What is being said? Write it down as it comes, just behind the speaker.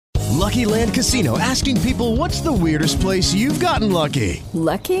Lucky Land Casino, asking people, what's the weirdest place you've gotten lucky?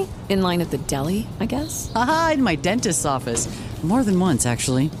 Lucky? In line at the deli, I guess? Aha, in my dentist's office. More than once,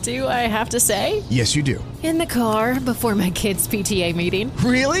 actually. Do I have to say? Yes, you do. In the car before my kids' PTA meeting.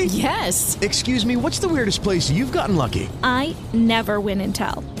 Really? Yes. Excuse me, what's the weirdest place you've gotten lucky? I never win and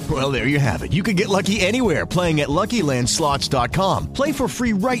tell. Well, there you have it. You can get lucky anywhere, playing at LuckyLandSlots.com. Play for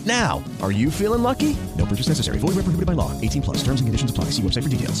free right now. Are you feeling lucky? No purchase necessary. Void where prohibited by law. 18 plus. Terms and conditions apply. See website for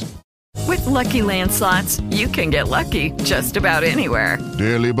details. With Lucky Land Slots, you can get lucky just about anywhere.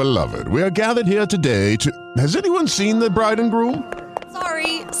 Dearly beloved, we are gathered here today to... Has anyone seen the bride and groom?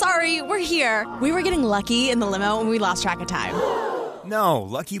 Sorry, we're here. We were getting lucky in the limo and we lost track of time. No,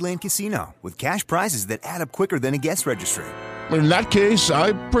 Lucky Land Casino, with cash prizes that add up quicker than a guest registry. In that case,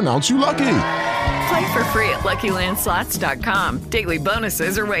 I pronounce you lucky. Play for free at LuckyLandSlots.com. Daily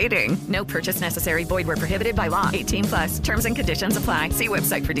bonuses are waiting. No purchase necessary. Void where prohibited by law. 18 plus. Terms and conditions apply. See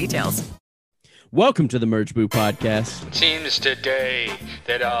website for details. Welcome to the Merge Boo Podcast. Seems today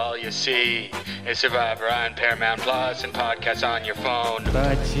that all you see is Survivor on Paramount Plus and podcasts on your phone.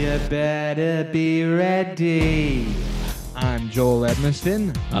 But you better be ready. I'm Joel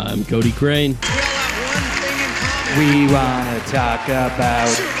Edmiston. I'm Cody Crane. We all have one thing in common. We want to talk about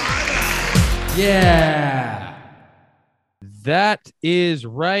Survivor. Yeah. That is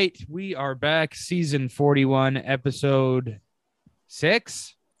right. We are back. Season 41, episode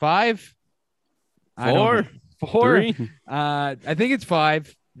 6, 5. 4, 3. I think it's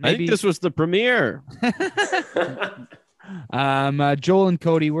 5. Maybe. I think this was the premiere. Joel and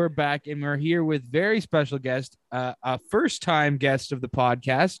Cody, we're back, and we're here with very special guest, a first-time guest of the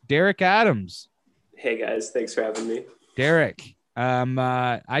podcast, Derek Adams. Hey guys, thanks for having me. Derek, I've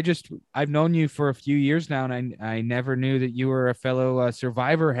known you for a few years now, and I never knew that you were a fellow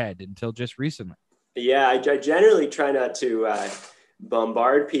Survivor head until just recently. Yeah, I generally try not to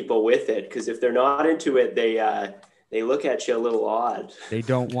bombard people with it, because if they're not into it, they look at you a little odd. They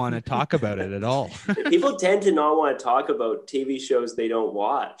don't want to talk about it at all. People tend to not want to talk about TV shows they don't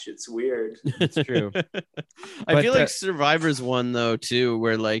watch. It's weird. It's true. I feel like Survivor's one though too,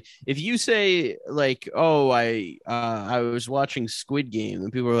 where like if you say like, "Oh, I was watching Squid Game,"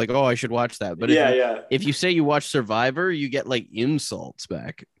 and people are like, "Oh, I should watch that," but if you say you watch Survivor, you get like insults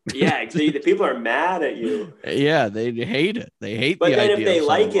back. Yeah, the people are mad at you. Yeah, they hate it. They hate. But then if they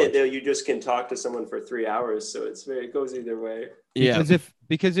like it, you just can talk to someone for 3 hours. So it goes either way. Yeah,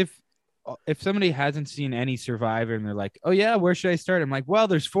 because if somebody hasn't seen any Survivor and they're like, "Oh yeah, where should I start?" I'm like, "Well,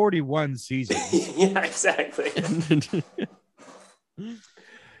 there's 41 seasons." Yeah, exactly.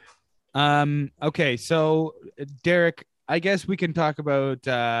 Okay, so Derek, I guess we can talk about.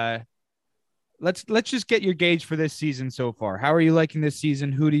 Let's just get your gauge for this season so far. How are you liking this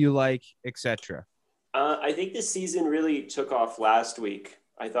season? Who do you like, etc.? I think this season really took off last week.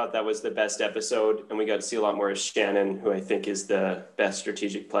 I thought that was the best episode, and we got to see a lot more of Shannon, who I think is the best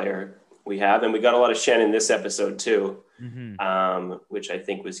strategic player we have. And we got a lot of Shannon this episode too, which I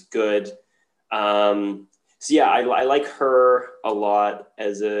think was good. So yeah, I like her a lot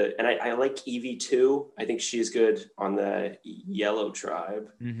and I like Evie too. I think she's good on the Yellow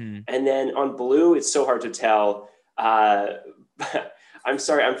Tribe. And then on Blue, it's so hard to tell. I'm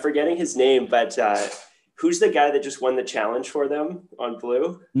sorry, I'm forgetting his name, but who's the guy that just won the challenge for them on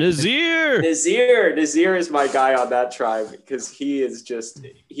Blue? Nazir is my guy on that tribe, because he's just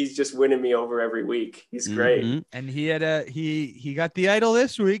winning me over every week. He's great. And he got the idol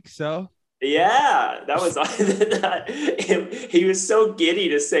this week, so yeah, that was he was so giddy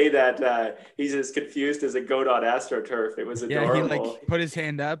to say that he's as confused as a goat on AstroTurf. It was adorable. Yeah, he put his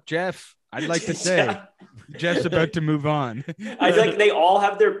hand up. Jeff, I'd like to say Jeff's about to move on. I like they all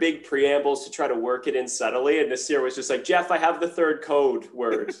have their big preambles to try to work it in subtly, and Nasir was just like, "Jeff, I have the third code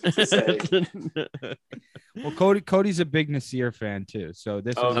word to say." Well, Cody's a big Nasir fan too, so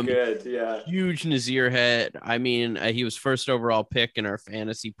this is good. Yeah, huge Nasir head. I mean, he was first overall pick in our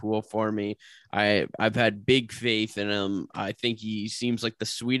fantasy pool for me. I've had big faith in him. I think he seems like the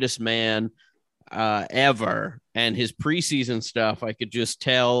sweetest man ever, and his preseason stuff, I could just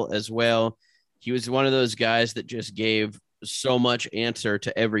tell as well. He was one of those guys that just gave so much answer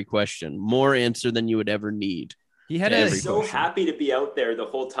to every question, more answer than you would ever need. He's so happy to be out there the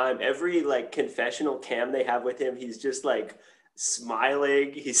whole time. Every like confessional cam they have with him, he's just like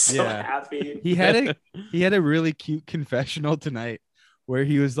smiling. He's so happy. He had a really cute confessional tonight where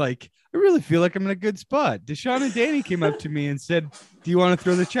he was like, "I really feel like I'm in a good spot. Deshaun and Danny came up to me and said, 'Do you want to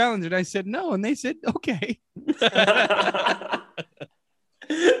throw the challenge?' And I said no, and they said okay."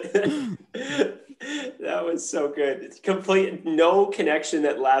 That was so good. It's complete no connection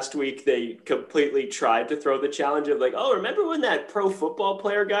that last week they completely tried to throw the challenge of like, oh, remember when that pro football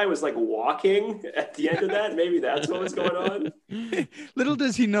player guy was like walking at the end of that? Maybe that's what was going on. Little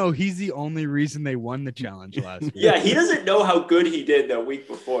does he know he's the only reason they won the challenge last week. Yeah, he doesn't know how good he did the week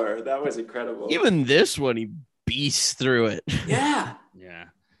before. That was incredible. Even this one, he beasts through it. Yeah.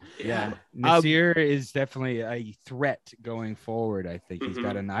 Yeah. Nasir is definitely a threat going forward. I think he's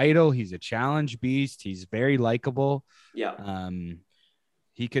got an idol. He's a challenge beast. He's very likable. Yeah.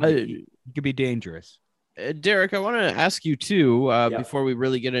 He could be dangerous. Derek, I want to ask you too, before we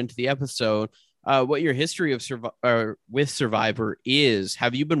really get into the episode, what your history of with Survivor is.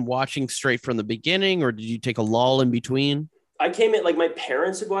 Have you been watching straight from the beginning, or did you take a lull in between? I came in, like my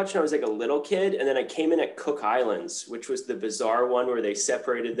parents would watch when I was like a little kid. And then I came in at Cook Islands, which was the bizarre one where they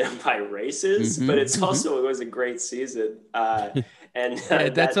separated them by races, but it was a great season.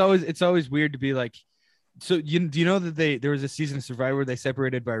 It's always weird to be like, so do you know that there was a season of Survivor where they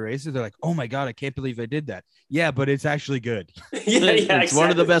separated by races? They're like, oh my God, I can't believe I did that. Yeah, but it's actually good. It's exactly. One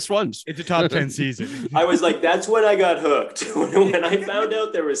of the best ones. It's a top 10 season. I was like, that's when I got hooked. When I found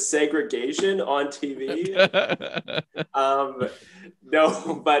out there was segregation on TV.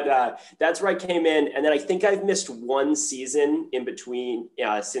 That's where I came in. And then I think I've missed one season in between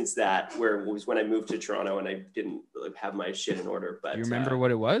since that, where it was when I moved to Toronto and I didn't have my shit in order. But you remember what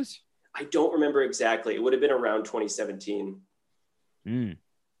it was? I don't remember exactly. It would have been around 2017.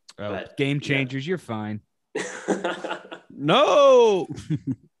 Game changers, you're fine. No.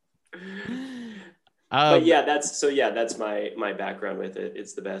 But that's my background with it.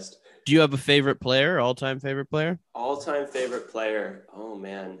 It's the best. Do you have a favorite player, all-time favorite player? All-time favorite player. Oh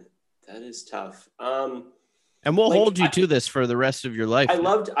man, that is tough. And we'll hold you to this for the rest of your life. I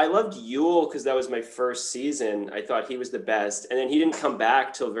loved Yul because that was my first season. I thought he was the best. And then he didn't come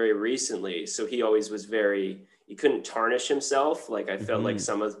back till very recently. So he always was he couldn't tarnish himself. Like I felt like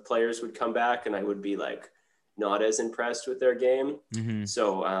some of the players would come back and I would be like not as impressed with their game.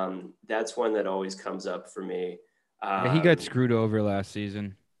 So that's one that always comes up for me. He got screwed over last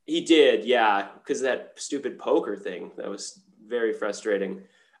season. He did, yeah, because of that stupid poker thing. That was very frustrating.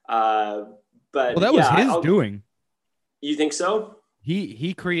 But that was his doing. You think so?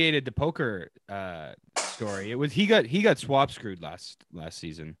 He created the poker story. It was he got swap screwed last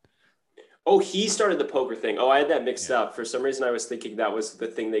season. Oh, he started the poker thing. Oh, I had that mixed up. For some reason, I was thinking that was the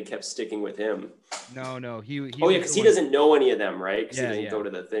thing they kept sticking with him. No. He because he doesn't know any of them, right? Because he didn't go to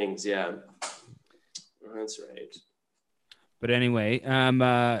the things. Yeah, that's right. But anyway,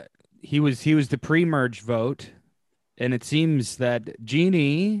 he was the pre-merge vote, and it seems that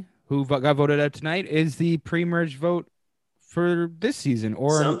Jeannie, who got voted out tonight, is the pre-merge vote for this season,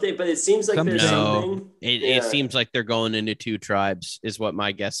 or something. But it seems like there's something. It seems like they're going into 2 tribes, is what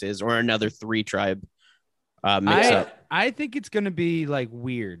my guess is, or another 3 tribe mix up. I think it's gonna be like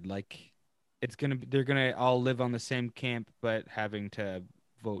weird, like they're gonna all live on the same camp, but having to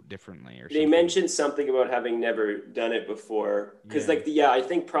vote differently or something. They mentioned something about having never done it before, because I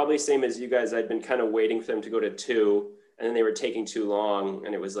think probably same as you guys, I'd been kind of waiting for them to go to 2. And then they were taking too long,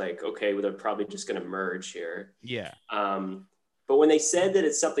 and it was like, okay, well, they're probably just going to merge here. Yeah. But when they said that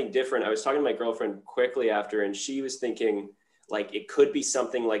it's something different, I was talking to my girlfriend quickly after, and she was thinking like it could be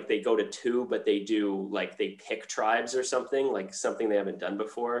something like they go to 2, but they do like they pick tribes or something, like something they haven't done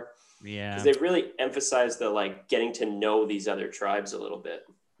before. Yeah. Because they've really emphasized the like getting to know these other tribes a little bit.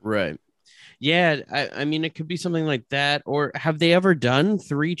 Right. Yeah. I mean, it could be something like that. Or have they ever done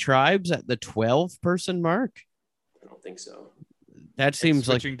 3 tribes at the 12-person mark? I don't think so. That seems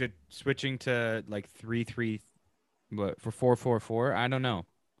like switching to like 3-3, what, for 4-4-4. I don't know.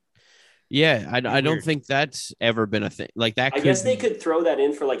 Yeah, I don't think that's ever been a thing like that. I guess they could throw that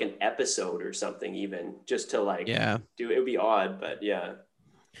in for like an episode or something, even just to like do it. Would be odd, but yeah.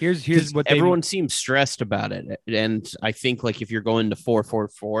 Here's what everyone seems stressed about it, and I think like if you're going to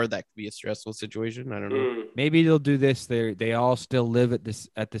 4-4-4, that could be a stressful situation. I don't know. Maybe they'll do this. They all still live at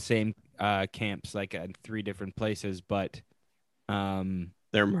the same camps, like at 3 different places, but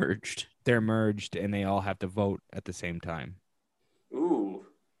they're merged. They're merged, and they all have to vote at the same time. Ooh,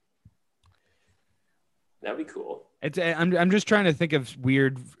 that'd be cool. I'm just trying to think of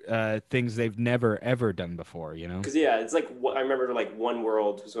weird things they've never ever done before, you know? Because it's like I remember like One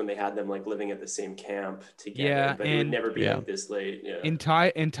World was when they had them like living at the same camp together, but it would never be like this late. Yeah. In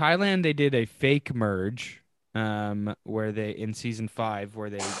Thailand, they did a fake merge, where they in season 5, where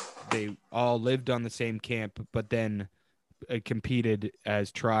they all lived on the same camp, but then competed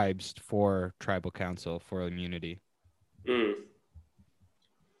as tribes for tribal council for immunity.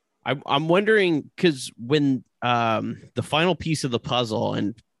 I'm wondering because when the final piece of the puzzle,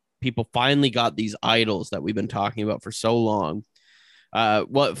 and people finally got these idols that we've been talking about for so long.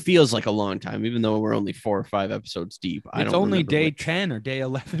 Well, it feels like a long time, even though we're only 4 or 5 episodes deep. It's only day 10 or day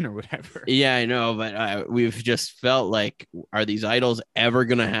 11 or whatever. Yeah, I know, but we've just felt like, are these idols ever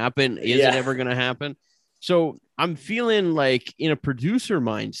going to happen? Is it ever going to happen? So I'm feeling like in a producer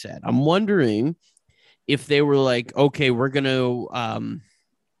mindset, I'm wondering if they were like, okay, we're going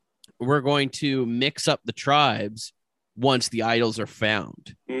to mix up the tribes once the idols are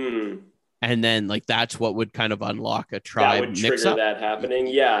found. And then like that's what would kind of unlock a tribe that would trigger mix up. that happening.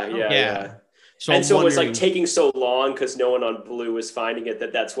 Yeah. So I'm so it was like taking so long because no one on Blue was finding it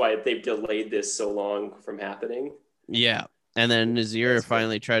that's why they've delayed this so long from happening. Yeah. And then Nazir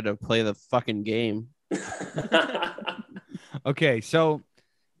finally tried to play the fucking game. Okay, so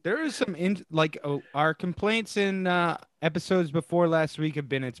there is some our complaints in episodes before last week have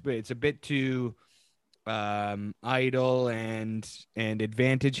been it's a bit too idle and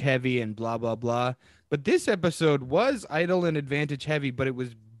advantage heavy and blah blah blah. But this episode was idle and advantage heavy, but it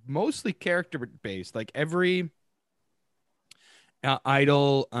was mostly character based. Like every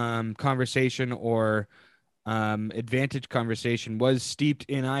idle conversation or advantage conversation was steeped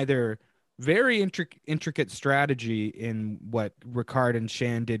in either very intricate strategy in what Ricard and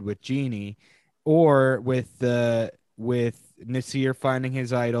Shan did with Genie, or with Nasir finding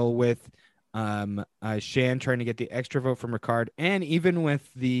his idol, with Shan trying to get the extra vote from Ricard, and even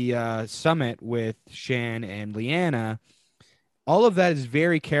with the summit with Shan and Liana. All of that is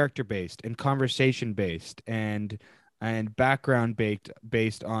very character based and conversation based and background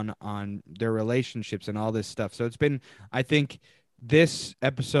based on their relationships and all this stuff. So it's been, I think, this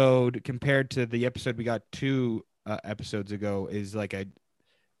episode compared to the episode we got 2 episodes ago is like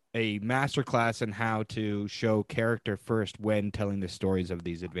a masterclass in how to show character first when telling the stories of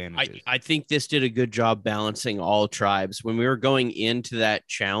these advantages. I think this did a good job balancing all tribes. When we were going into that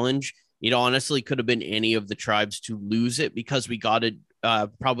challenge, it honestly could have been any of the tribes to lose it, because we got it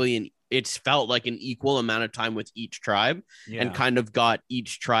it's felt like an equal amount of time with each tribe, and kind of got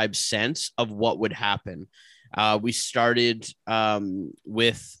each tribe's sense of what would happen. We started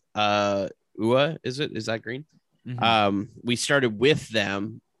with Ua, is that green? Mm-hmm. We started with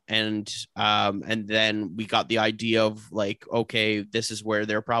them, and then we got the idea of like, okay, this is where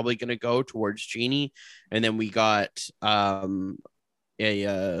they're probably going to go towards Genie, and then we got a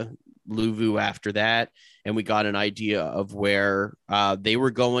Luvu after that, and we got an idea of where they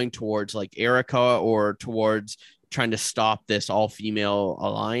were going towards, like Erica, or towards trying to stop this all-female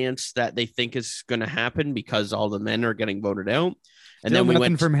alliance that they think is going to happen because all the men are getting voted out. And Still then we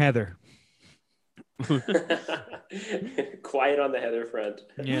nothing went from Heather. Quiet on the Heather front.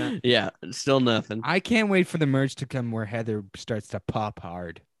 Yeah, still nothing. I can't wait for the merge to come where Heather starts to pop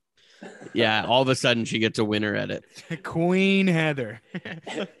hard. Yeah, all of a sudden she gets a winner at it. Queen Heather.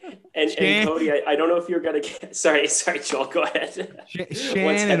 And Cody, I don't know if you're gonna get. Sorry, Joel, go ahead.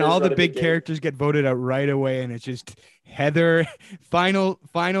 Shan and all the big characters get voted out right away, and it's just Heather. Final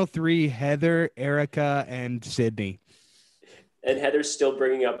 3: Heather, Erica, and Sydney. And Heather's still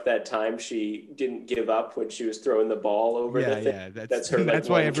bringing up that time she didn't give up when she was throwing the ball over. That's her. That's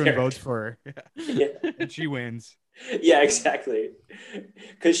why everyone votes for her. Yeah. And she wins. Yeah, exactly.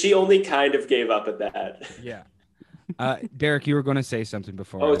 Because she only kind of gave up at that. Yeah. Derek, you were going to say something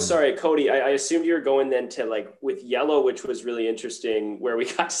before. Oh, sorry, Cody. I assumed you were going then to like with Yellow, which was really interesting, where we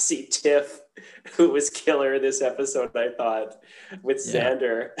got to see Tiff, who was killer this episode, I thought, with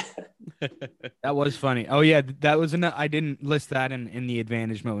Xander. That was funny. Oh yeah, that was I didn't list that in the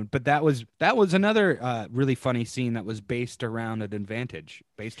advantage moment, but that was another really funny scene that was based around an advantage,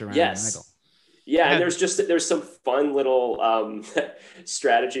 based around an idol. Yeah, and there's some fun little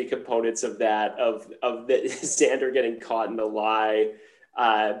strategy components of that of the Xander getting caught in the lie,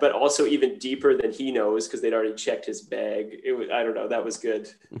 but also even deeper than he knows because they'd already checked his bag. I don't know, that was good.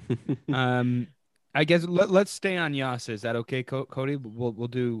 I guess let's stay on Yasa. Is that okay, Cody? We'll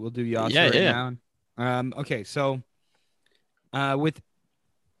do Yasa now. Okay, so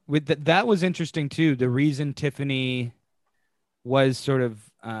that was interesting too. The reason Tiffany was sort of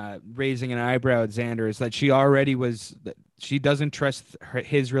raising an eyebrow at Xander is that she doesn't trust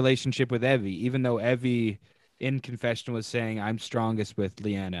his relationship with Evie, even though Evie in confession was saying, I'm strongest with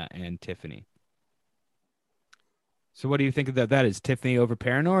Liana and Tiffany. So what do you think of that? Is Tiffany over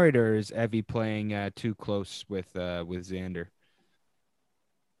paranoid, or is Evie playing too close with Xander?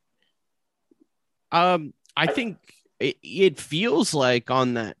 I think it feels like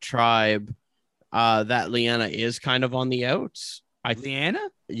on that tribe that Liana is kind of on the outs. Liana?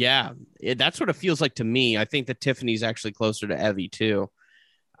 Yeah, that's what it feels like to me. I think that Tiffany's actually closer to Evie too.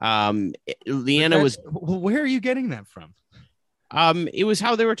 Liana was. Where are you getting that from? It was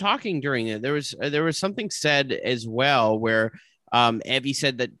how they were talking during it. There was something said as well where Evie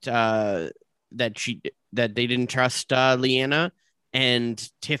said that they didn't trust Leanna, and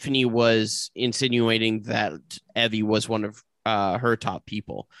Tiffany was insinuating that Evie was one of her top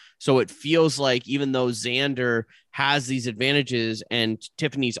people. So it feels like even though Xander has these advantages and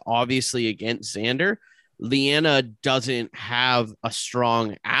Tiffany's obviously against Xander, Leanna doesn't have a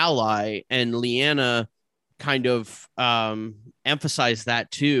strong ally, and Leanna kind of emphasized that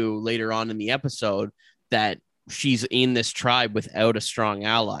too later on in the episode, that she's in this tribe without a strong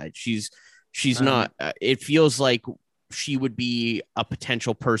ally. She's not. It feels like she would be a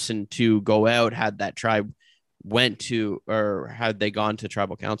potential person to go out had that tribe went to, or had they gone to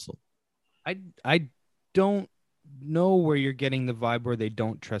tribal council. I don't know where you're getting the vibe where they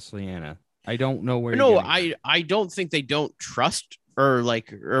don't trust Leanna. I don't know where. No, I don't think they don't trust or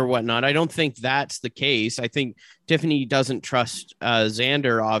whatnot. I don't think that's the case. I think Tiffany doesn't trust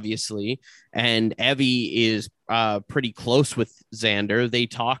Xander, obviously, and Evie is pretty close with Xander. They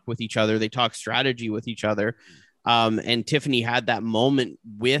talk with each other. They talk strategy with each other. And Tiffany had that moment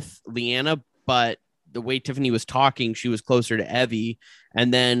with Leanna, but the way Tiffany was talking, she was closer to Evie.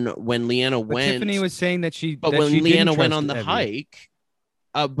 And then when Leanna went, Tiffany was saying that she. But that when she Leanna didn't went trust on the Evie.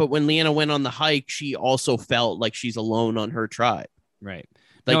 hike, she also felt like she's alone on her tribe. Right.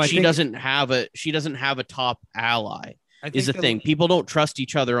 Like No, I she think- doesn't have a top ally. I think Is the that- thing. People don't trust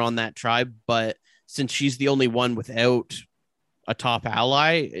each other on that tribe, but since she's the only one without a top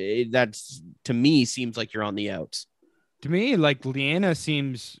ally, that's, to me, seems like you're on the outs. To me, like Leanna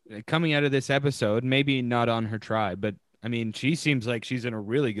seems, coming out of this episode, maybe not on her tribe, but I mean, she seems like she's in a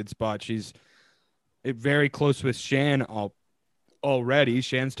really good spot. She's very close with Shan already.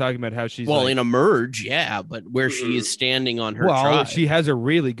 Shan's talking about how she's in a merge, yeah, but where she is standing on her tribe. she has a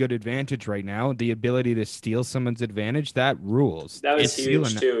really good advantage right now. The ability to steal someone's advantage, that rules. That was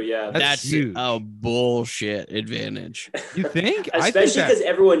huge too. Yeah, That's huge. a bullshit advantage. You think? Especially because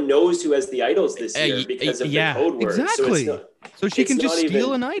everyone knows who has the idols this year because of yeah, the code word. exactly. So she can just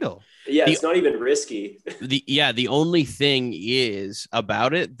steal an idol. Yeah, it's not even risky. The only thing is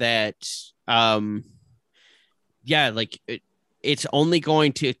about it that it's only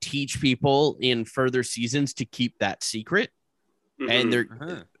going to teach people in further seasons to keep that secret.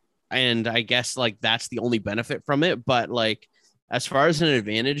 Mhm. And I guess like that's the only benefit from it. But like, as far as an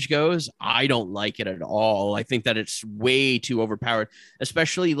advantage goes, I don't like it at all. I think that it's way too overpowered,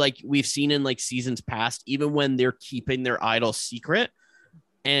 especially like we've seen in like seasons past, even when they're keeping their idol secret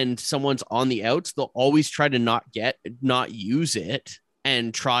and someone's on the outs, they'll always try to not use it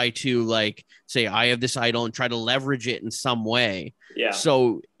and try to like say, I have this idol, and try to leverage it in some way. Yeah.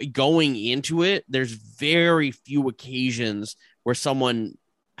 So going into it, there's very few occasions where someone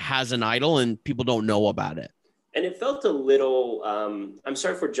has an idol and people don't know about it. And it felt a little, I'm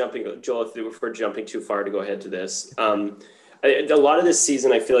sorry for jumping, Joel, if we're jumping too far to go ahead to this. A lot of this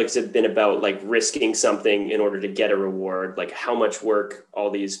season, I feel like it's been about like risking something in order to get a reward, like how much work all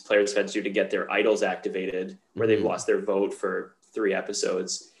these players had to do to get their idols activated, where they've lost their vote for 3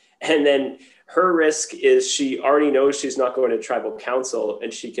 episodes. And then her risk is she already knows she's not going to tribal council,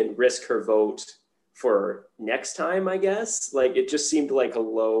 and she can risk her vote for next time, I guess. Like it just seemed like a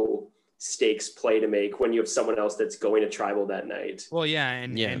low stakes play to make when you have someone else that's going to tribal that night. Well,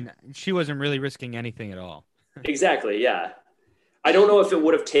 and she wasn't really risking anything at all. Exactly. Yeah. I don't know if it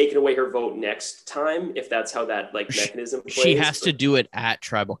would have taken away her vote next time, if that's how that like mechanism plays. She has to do it at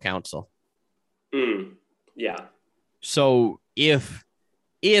tribal council. Yeah. So if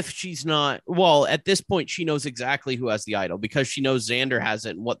she's not, well, at this point, she knows exactly who has the idol because she knows Xander has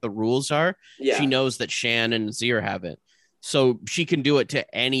it and what the rules are. Yeah. She knows that Shan and Zier have it. So she can do it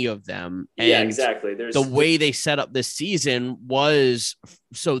to any of them. And yeah, exactly. The way they set up this season was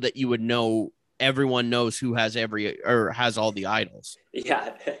so that you would know everyone knows who has has all the idols.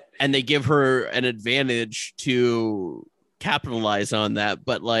 Yeah. And they give her an advantage to capitalize on that.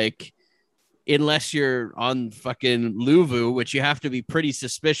 But like, unless you're on fucking Luvu, which you have to be pretty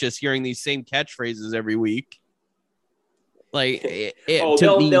suspicious hearing these same catchphrases every week. Like,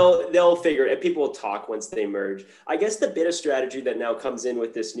 they'll figure it. People will talk once they merge. I guess the bit of strategy that now comes in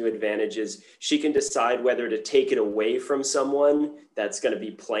with this new advantage is she can decide whether to take it away from someone that's going to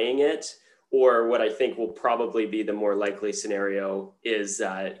be playing it, or what I think will probably be the more likely scenario is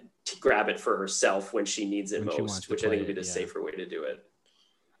to grab it for herself when she needs it most, which I think would be the safer way to do it.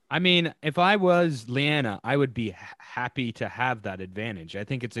 I mean, if I was Leanna, I would be happy to have that advantage. I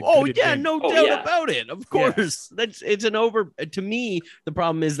think it's a no good doubt advantage. about it. Of course, to me, the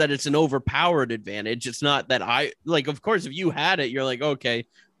problem is that it's an overpowered advantage. It's not that of course, if you had it, you're like, okay,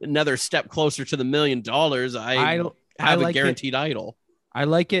 another step closer to the $1 million. have a guaranteed idol. I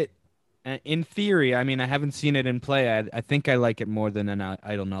like it in theory. I mean, I haven't seen it in play. I think I like it more than an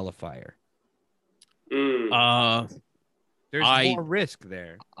idol nullifier. There's more risk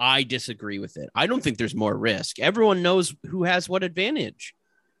there. I disagree with it. I don't think there's more risk. Everyone knows who has what advantage.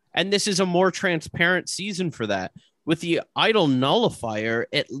 And this is a more transparent season for that. With the idol nullifier,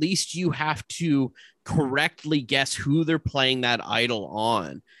 at least you have to correctly guess who they're playing that idol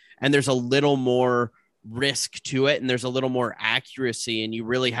on. And there's a little more risk to it, and there's a little more accuracy, and you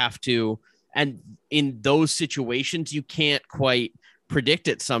really have to. And in those situations, you can't quite predict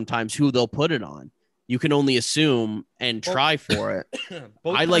it sometimes who they'll put it on. You can only assume and try for it.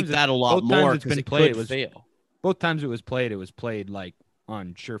 I like that a lot more because it could fail. Both times it was played like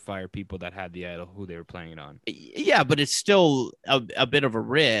on surefire people that had the idol who they were playing it on. Yeah, but it's still a bit of a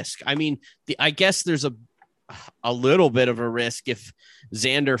risk. I mean, I guess there's a little bit of a risk if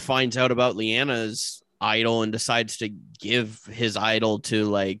Xander finds out about Leanna's idol and decides to give his idol to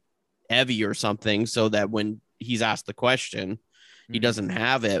like Evie or something, so that when he's asked the question, he doesn't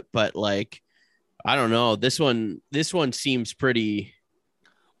have it. But like, I don't know. This one seems pretty.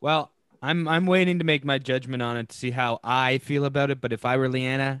 Well, I'm waiting to make my judgment on it to see how I feel about it. But if I were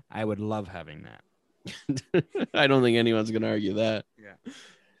Leanna, I would love having that. I don't think anyone's gonna argue that.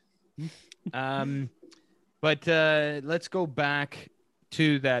 Yeah. But let's go back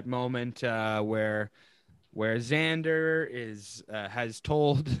to that moment where Xander has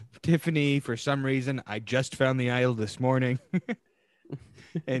told Tiffany for some reason, I just found the idol this morning.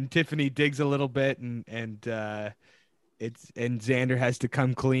 And Tiffany digs a little bit and Xander has to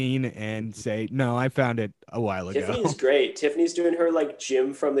come clean and say, no, I found it a while ago. Tiffany's great. Tiffany's doing her like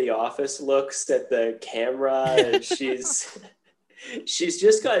Jim from The Office looks at the camera, and she's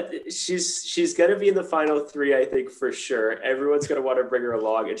gonna be in the final three, I think, for sure. Everyone's gonna want to bring her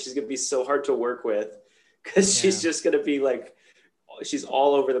along, and she's gonna be so hard to work with because she's just gonna be like, she's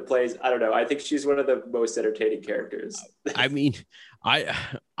all over the place. I don't know. I think she's one of the most entertaining characters. I mean,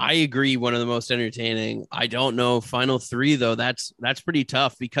 I agree. One of the most entertaining. I don't know. Final three, though, that's pretty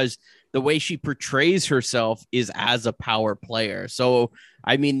tough because the way she portrays herself is as a power player. So,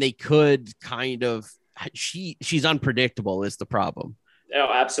 I mean, they could kind of, she's unpredictable is the problem. Oh,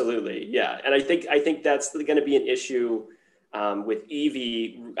 absolutely. Yeah. And I think that's going to be an issue with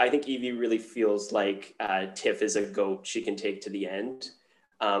Evie. I think Evie really feels like Tiff is a goat she can take to the end.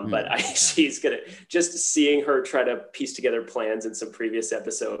 But she's going to, just seeing her try to piece together plans in some previous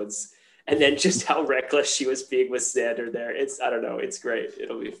episodes, and then just how reckless she was being with Xander there. I don't know. It's great.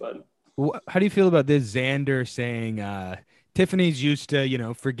 It'll be fun. How do you feel about this Xander saying Tiffany's used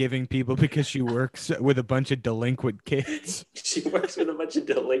to, forgiving people because she works with a bunch of delinquent kids? She works with a bunch of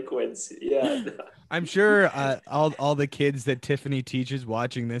delinquents. Yeah. I'm sure all the kids that Tiffany teaches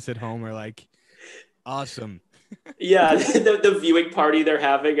watching this at home are like, awesome. Yeah, the viewing party they're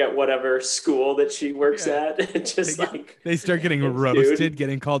having at whatever school that she works at, just they start getting roasted,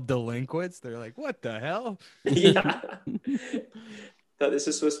 getting called delinquents. They're like, "What the hell?" Yeah, thought this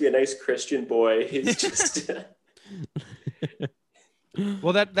is supposed to be a nice Christian boy. He's just.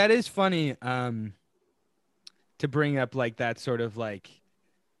 Well, that is funny to bring up, like that sort of like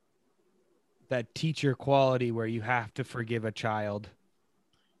that teacher quality where you have to forgive a child,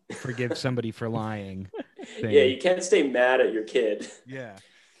 forgive somebody for lying. Thing. Yeah, you can't stay mad at your kid. Yeah,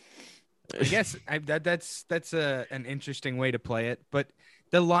 I guess that's an interesting way to play it. But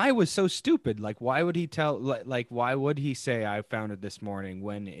the lie was so stupid. Like, why would he tell? Like, why would he say I found it this morning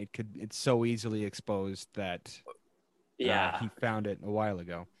when it's so easily exposed that he found it a while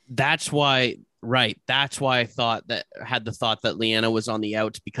ago. That's why, right? That's why I had the thought that Leanna was on the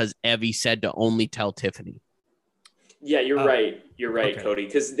outs because Evie said to only tell Tiffany. Yeah, you're right. You're right, okay. Cody.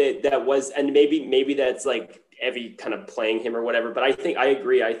 Because that was, and maybe that's like Evie kind of playing him or whatever. But I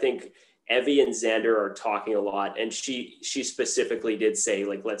agree. I think Evie and Xander are talking a lot, and she specifically did say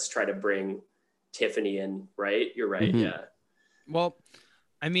like, let's try to bring Tiffany in. Right? You're right. Mm-hmm. Yeah. Well,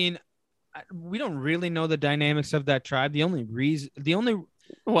 I mean, we don't really know the dynamics of that tribe.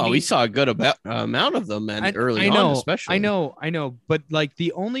 We saw a good amount of them, and early on, especially. I know, but like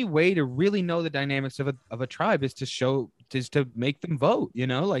the only way to really know the dynamics of a tribe is to make them vote.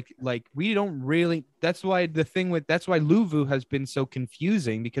 Like we don't really. That's why Luvu has been so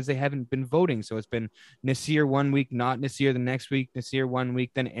confusing because they haven't been voting. So it's been Naseer 1 week, not Naseer the next week, Naseer 1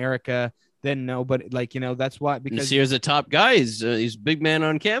 week, then Erica. Then no, but that's why, because Naseer's the top guy. He's a big man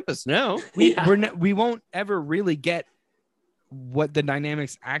on campus now. We won't ever really get what the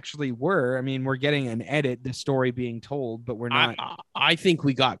dynamics actually were. I mean, we're getting an edit, the story being told, but we're not. I think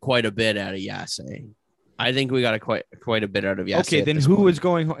we got quite a bit out of Yase. I think we got quite a bit out of Yase. Okay, then who was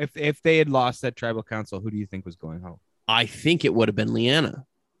going home? If they had lost that tribal council, who do you think was going home? I think it would have been Liana.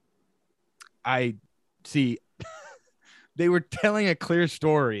 I see. They were telling a clear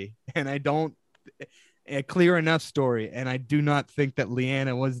story, and a clear enough story, and I do not think that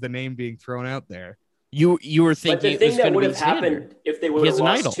Liana was the name being thrown out there. You were thinking but the thing that would have happened if they would have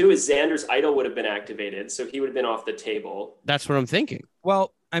lost too is Xander's idol would have been activated, so he would have been off the table. That's what I'm thinking.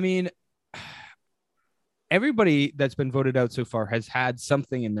 Well, I mean, everybody that's been voted out so far has had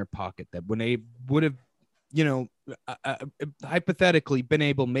something in their pocket that when they would have, hypothetically been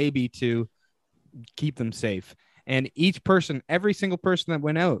able maybe to keep them safe. And every single person that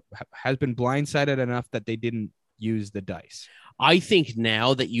went out has been blindsided enough that they didn't use the dice. I think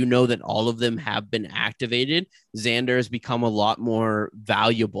now that you know that all of them have been activated, Xander has become a lot more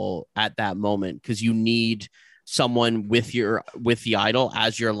valuable at that moment because you need someone with the idol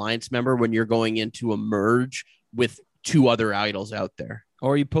as your alliance member when you're going into a merge with two other idols out there.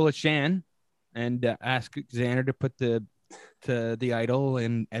 Or you pull a Shan and ask Xander to put the idol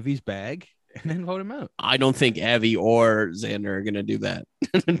in Evie's bag and then vote him out. I don't think Evie or Xander are going to do that.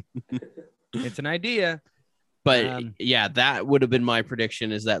 It's an idea. But yeah, that would have been my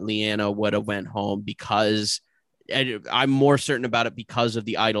prediction, is that Liana would have went home because I'm more certain about it because of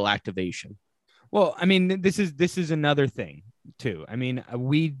the idol activation. Well, I mean, this is another thing too. I mean,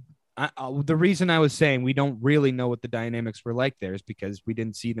 the reason I was saying we don't really know what the dynamics were like there is because we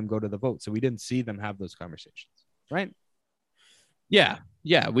didn't see them go to the vote. So we didn't see them have those conversations. Right.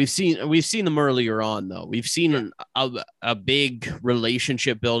 Yeah, we've seen them earlier on, though. We've seen a big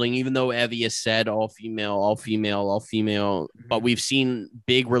relationship building, even though Evie has said all female, but we've seen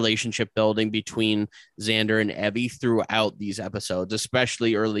big relationship building between Xander and Evie throughout these episodes,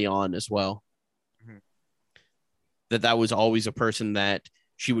 especially early on as well. Mm-hmm. That was always a person that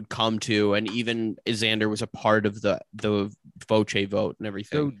she would come to, and even Xander was a part of the Voce vote and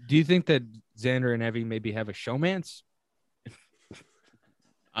everything. So do you think that Xander and Evie maybe have a showmance?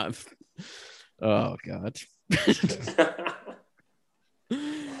 Oh God.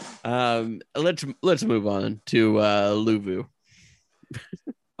 Let's move on to Luvu.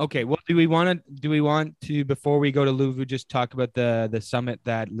 Okay, well, do we want to before we go to Luvu just talk about the summit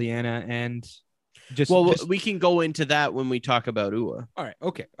that Liana and we can go into that when we talk about Ua. All right,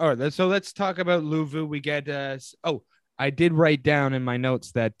 okay. All right, so let's talk about Luvu. We get I did write down in my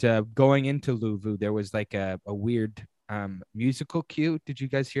notes that going into Luvu there was like a weird musical cue. Did you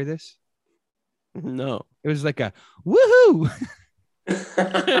guys hear this? No. It was like a woohoo.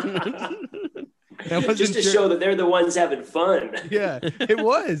 Just to show that they're the ones having fun. Yeah, it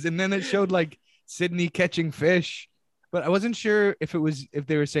was. And then it showed like Sydney catching fish, but I wasn't sure if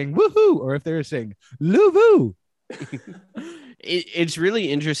they were saying woohoo or if they were saying Luvu. It's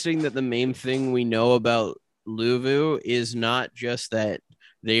really interesting that the main thing we know about Luvu is not just that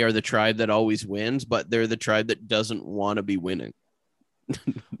they are the tribe that always wins, but they're the tribe that doesn't want to be winning.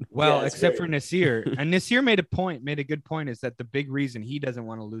 Well, except for Nasir. And Nasir made a good point, is that the big reason he doesn't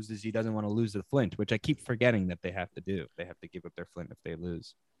want to lose is he doesn't want to lose the Flint, which I keep forgetting that they have to do. They have to give up their Flint if they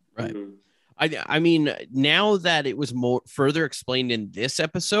lose. Right. Mm-hmm. I mean, now that it was more further explained in this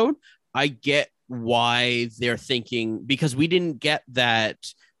episode, I get why they're thinking, because we didn't get that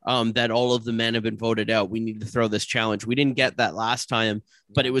that all of the men have been voted out. We need to throw this challenge. We didn't get that last time,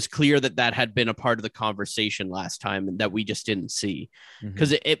 but it was clear that had been a part of the conversation last time and that we just didn't see,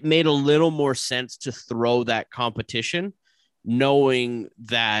 because it made a little more sense to throw that competition, knowing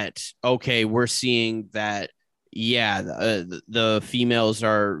that, okay, we're seeing that, the females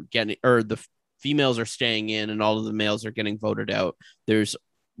are getting, or the females are staying in and all of the males are getting voted out. There's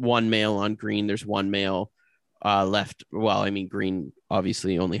one male on green. There's one male left. Well, I mean, green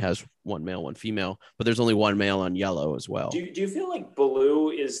obviously only has one male, one female, but there's only one male on yellow as well. Do you feel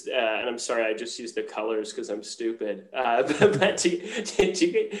blue is, and I'm sorry, I just used the colors because I'm stupid. But do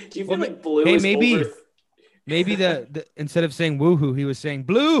you feel like blue is maybe the instead of saying woohoo, he was saying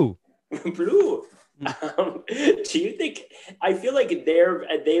blue. Blue. Do you think, I feel like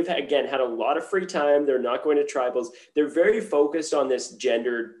they've again had a lot of free time. They're not going to tribals. They're very focused on this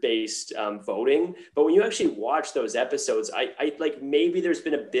gender-based voting. But when you actually watch those episodes, I like, maybe there's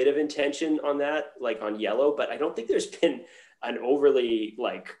been a bit of intention on that, like on yellow, but I don't think there's been an overly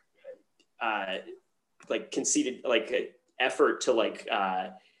conceited effort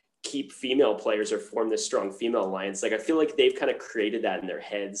to keep female players or form this strong female alliance. I feel like they've kind of created that in their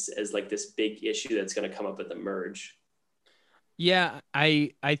heads as this big issue that's going to come up at the merge. Yeah,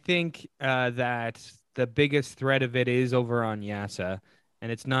 I think that the biggest threat of it is over on Yasa,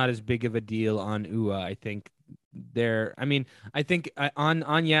 and it's not as big of a deal on Ua. I think on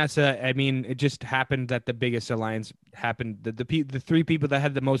Yasa, I mean, it just happened that the biggest alliance happened. The three people that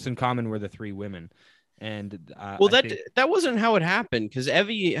had the most in common were the three women. And that wasn't how it happened, because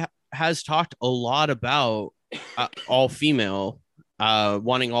Evie has talked a lot about all female,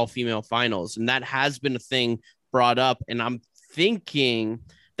 wanting all female finals, and that has been a thing brought up. And I'm thinking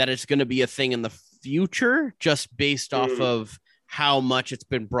that it's going to be a thing in the future, just based off of how much it's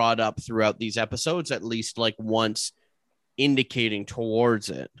been brought up throughout these episodes, at least like once, indicating towards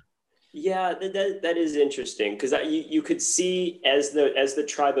it. Yeah, that is interesting, because you could see as the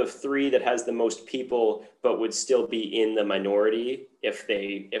tribe of three that has the most people, but would still be in the minority if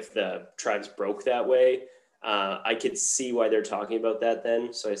the tribes broke that way. I could see why they're talking about that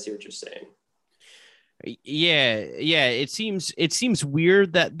then. So I see what you're saying. Yeah. It seems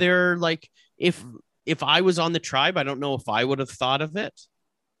weird that they're like, if I was on the tribe, I don't know if I would have thought of it.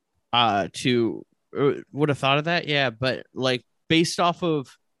 Would have thought of that. Yeah. But like based off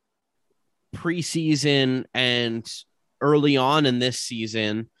of preseason and early on in this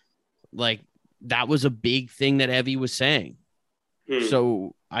season, like that was a big thing that Evie was saying.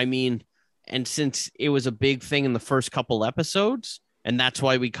 So, I mean, and since it was a big thing in the first couple episodes, and that's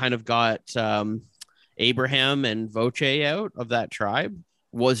why we kind of got Abraham and Voce out of that tribe,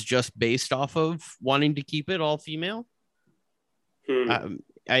 was just based off of wanting to keep it all female.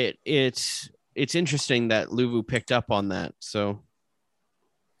 It's interesting that Luvu picked up on that. So,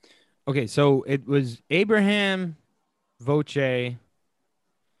 okay, so it was Abraham, Voce,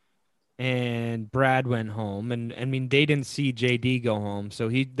 and Brad went home, and I mean they didn't see JD go home, so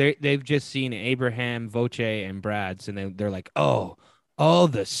they've just seen Abraham, Voce, and Brad, so they're like, oh, all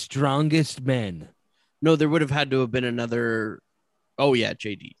the strongest men. No, there would have had to have been another. Oh yeah,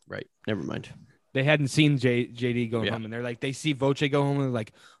 JD. Right. Never mind. They hadn't seen JD go home, and they're like, they see Voce go home, and they're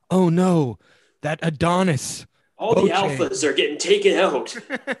like, oh no, that Adonis. All Voce. The alphas are getting taken out.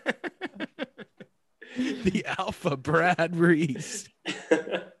 The alpha Brad Reese.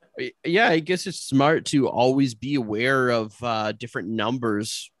 Yeah, I guess it's smart to always be aware of different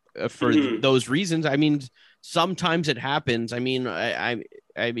numbers for those reasons. I mean, sometimes it happens. I mean, I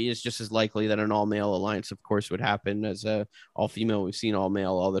mean, it's just as likely that an all-male alliance, of course, would happen as a all-female. We've seen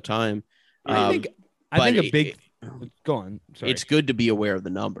all-male all the time. I think a big. Go on. Sorry. It's good to be aware of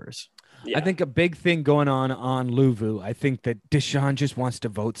the numbers. Yeah. I think a big thing going on Luvu, I think that Deshaun just wants to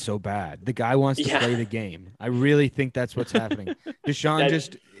vote so bad. The guy wants to play the game. I really think that's what's happening. Deshaun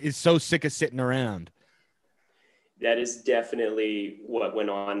just is so sick of sitting around. That is definitely what went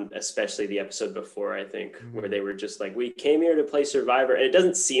on, especially the episode before, I think, where they were just like, we came here to play Survivor. And it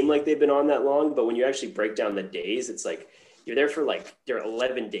doesn't seem like they've been on that long, but when you actually break down the days, it's like, you're there for like, they're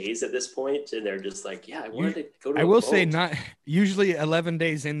 11 days at this point, and they're just like, yeah, I wanted to go to I will say not usually 11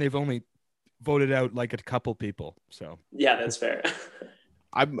 days in, they've only voted out like a couple people. So yeah, that's fair.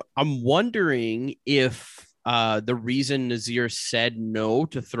 I'm wondering if the reason Nazir said no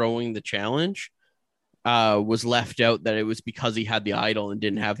to throwing the challenge was left out, that it was because he had the idol and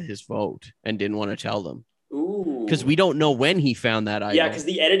didn't have his vote and didn't want to tell them. Ooh. Because we don't know when he found that idol. Yeah, because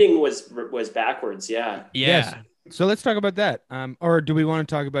the editing was backwards. Yeah. Yes. So let's talk about that. Or do we want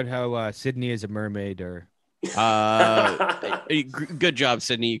to talk about how Sydney is a mermaid? Or good job,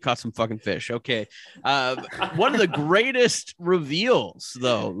 Sydney. You caught some fucking fish. Okay. One of the greatest reveals,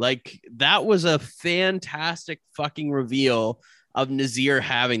 though. Like, that was a fantastic fucking reveal of Nazir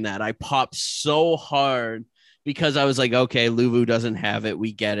having that. I popped so hard because I was like, okay, Luvu doesn't have it.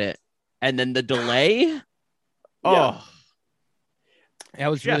 We get it. And then the delay. Oh. That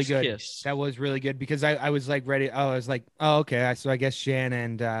was really good. Kiss. That was really good because I was like ready. I was like, oh, okay. So I guess Shan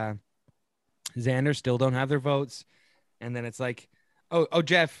and Xander still don't have their votes. And then it's like, oh,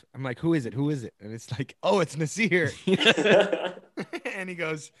 Jeff. I'm like, who is it? Who is it? And it's like, oh, it's Nazir. And he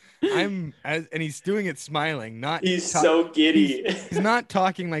goes, and he's doing it smiling. He's so giddy. He's not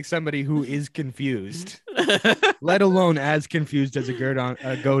talking like somebody who is confused, let alone as confused as a goat on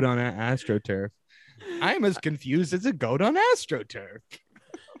AstroTurf. I'm as confused as a goat on AstroTurf.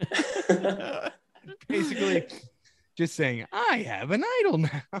 Basically, just saying, I have an idol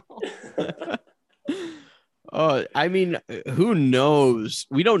now. Oh, I mean, who knows?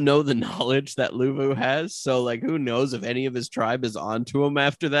 We don't know the knowledge that Luvu has. So, like, who knows if any of his tribe is onto him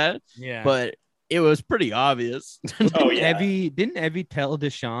after that? Yeah. But it was pretty obvious. Oh, yeah. Didn't Evie tell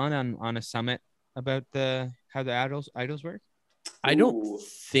Deshaun on a summit about how the idols work? I don't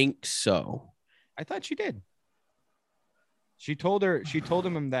think so. I thought she did. She told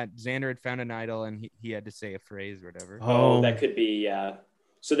him that Xander had found an idol and he had to say a phrase or whatever. Oh, that could be, yeah.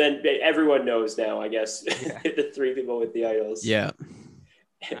 So then everyone knows now, I guess, the three people with the idols. Yeah.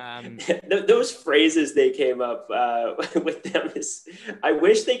 Those phrases they came up with them is, I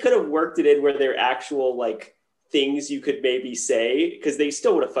wish they could have worked it in where they're actual like things you could maybe say, because they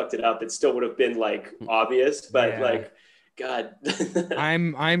still would have fucked it up. It still would have been like obvious, but like, God.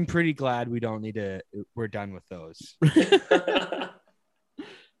 I'm pretty glad we don't need to. We're done with those.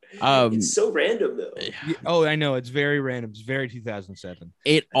 It's so random though. Oh, I know, it's very random. It's very 2007.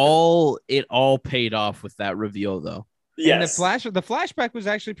 It all paid off with that reveal though. Yes. And the flashback was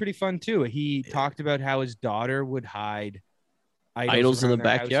actually pretty fun too. He talked about how his daughter would hide idols in the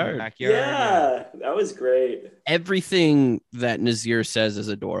backyard. Yeah, that was great. Everything that Nazir says is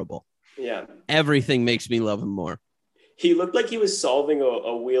adorable. Yeah. Everything makes me love him more. He looked like he was solving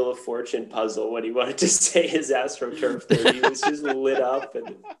a Wheel of Fortune puzzle when he wanted to say his AstroTurf thing. He was just lit up.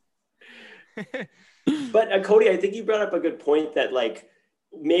 But Cody, I think you brought up a good point that like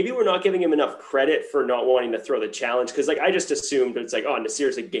maybe we're not giving him enough credit for not wanting to throw the challenge, because like I just assumed it's like, oh,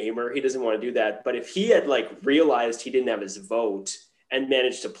 Nasir's a gamer, he doesn't want to do that. But if he had like realized he didn't have his vote and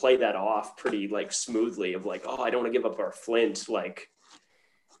managed to play that off pretty like smoothly of like, oh, I don't want to give up our Flint, like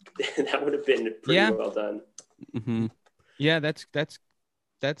that would have been pretty well done. Mm-hmm. Yeah, that's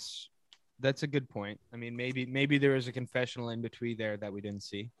a good point. I mean, maybe there was a confessional in between there that we didn't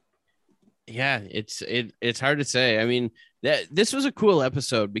see. Yeah, it's hard to say. I mean, this was a cool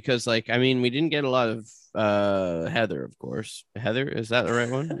episode because, like, I mean, we didn't get a lot of Heather, of course. Heather, is that the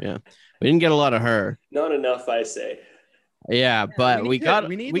right one? Yeah, we didn't get a lot of her. Not enough, I say. Yeah, but we got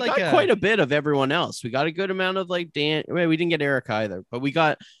like quite a bit of everyone else. We got a good amount of like Dan. Well, we didn't get Eric either, but we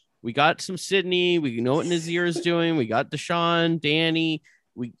got some Sydney. We know what Nazir is doing. We got Deshaun, Danny.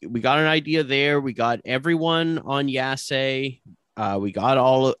 We got an idea there. We got everyone on Yase. We got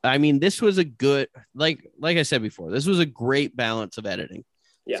all. I mean, this was a good, like I said before, this was a great balance of editing.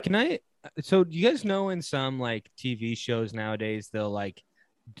 Yeah. So do you guys know in some like TV shows nowadays, they'll like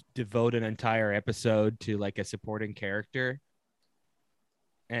devote an entire episode to like a supporting character,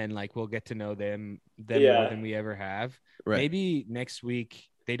 and like we'll get to know them more than we ever have. Right. Maybe next week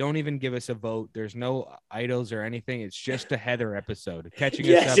they don't even give us a vote. There's no idols or anything. It's just a Heather episode catching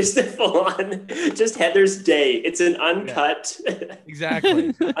us up. Just a full on, just Heather's day. It's an uncut. Yeah.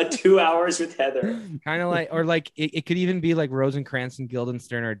 Exactly. 2 hours with Heather. Kind of like, or like it could even be like Rosencrantz and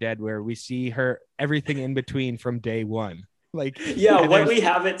Guildenstern Are Dead, where we see her everything in between from day one. Like, yeah, what we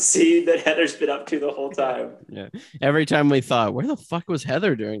haven't seen that Heather's been up to the whole time. Yeah. Every time we thought, where the fuck was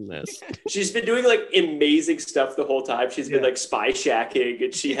Heather during this? She's been doing like amazing stuff the whole time. She's been like spy shacking,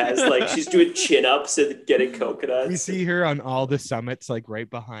 and she has like, she's doing chin ups and getting coconuts. We see her on all the summits, like right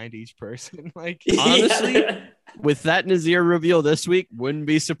behind each person. Like, honestly, with that Nazir reveal this week, wouldn't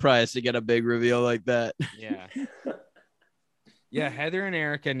be surprised to get a big reveal like that. Yeah. Yeah. Heather and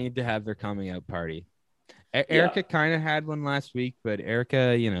Erica need to have their coming out party. Erica kind of had one last week, but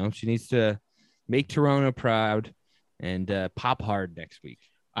Erica, you know, she needs to make Toronto proud and pop hard next week.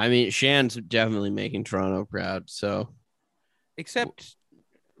 I mean, Shan's definitely making Toronto proud. So, except,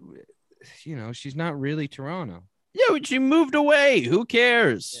 you know, she's not really Toronto. Yeah, but she moved away. Who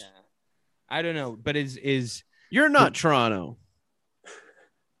cares? Yeah. I don't know, but is you're not Toronto?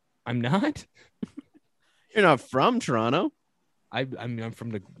 I'm not. You're not from Toronto. I'm from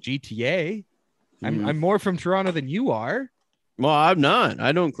the GTA. I'm more from Toronto than you are. Well, I'm not.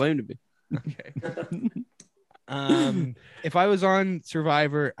 I don't claim to be. Okay. If I was on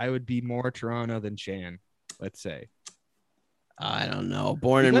Survivor, I would be more Toronto than Shan, let's say. I don't know.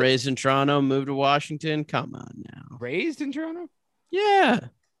 Born and raised in Toronto, moved to Washington. Come on now. Raised in Toronto? Yeah.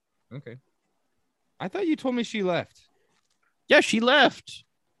 Okay. I thought you told me she left. Yeah, she left.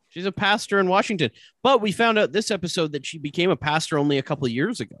 She's a pastor in Washington. But we found out this episode that she became a pastor only a couple of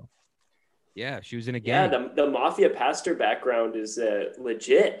years ago. Yeah, she was in a gang. Yeah, the mafia pastor background is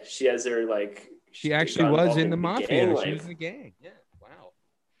legit. She has her like. She actually was in the mafia. She was in a gang. Yeah. Wow.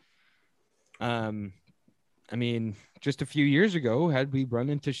 I mean, just a few years ago, had we run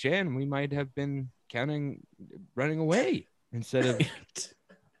into Shan, we might have been running away instead of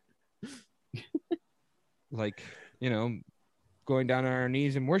like, you know, going down on our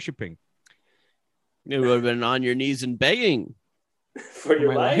knees and worshiping. You would have been on your knees and begging for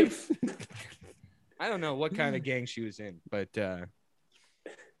your life. I don't know what kind of gang she was in, but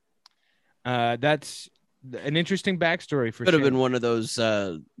that's an interesting backstory for. Could have been one of those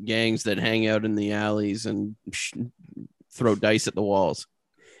gangs that hang out in the alleys and throw dice at the walls.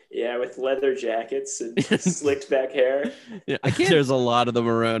 Yeah, with leather jackets and slicked back hair. Yeah, there's a lot of them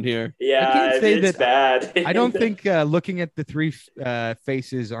around here. Yeah, it's bad. I don't think looking at the three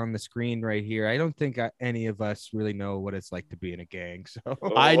faces on the screen right here, I don't think any of us really know what it's like to be in a gang. So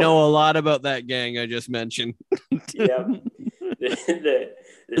I know a lot about that gang I just mentioned. Yeah,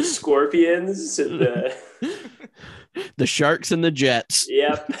 the scorpions and the sharks and the jets.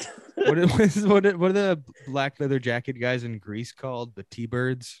 Yep. What are the black leather jacket guys in Greece called? The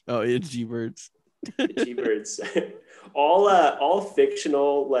T-Birds? Oh, it's G-Birds. T-Birds. all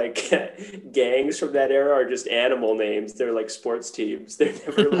fictional like gangs from that era are just animal names. They're like sports teams. They're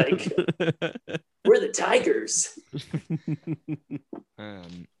never like we're the Tigers.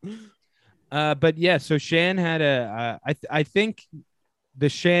 But yeah, so Shan had I think the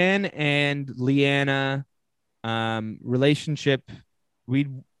Shan and Leanna relationship, I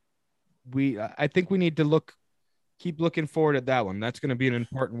think we need to keep looking forward at that one. That's going to be an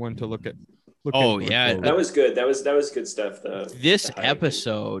important one to look at. That was good. That was good stuff though. This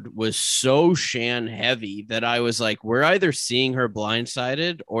episode was so Shan heavy that I was like, we're either seeing her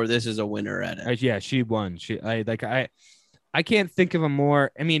blindsided or this is a winner at it. Yeah, she won. I can't think of a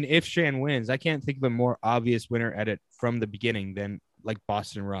more, I mean, if Shan wins, I can't think of a more obvious winner at it from the beginning than like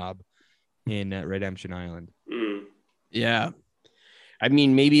Boston Rob in Redemption Island. Yeah. I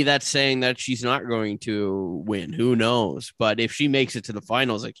mean, maybe that's saying that she's not going to win. Who knows? But if she makes it to the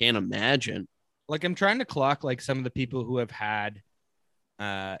finals, I can't imagine. Like, I'm trying to clock like some of the people who have had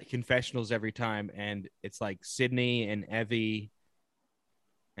confessionals every time. And it's like Sydney and Evie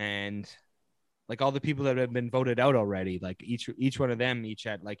and like all the people that have been voted out already. Like each one of them each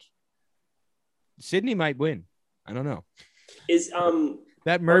had like Sydney might win. I don't know. Is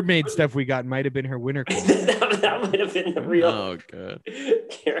that mermaid stuff we got might have been her winner. that might have been the real good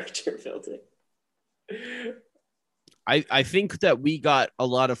character building. I think that we got a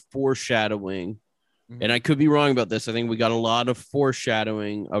lot of foreshadowing, and I could be wrong about this. I think we got a lot of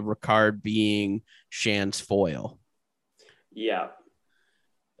foreshadowing of Ricard being Shan's foil. Yeah.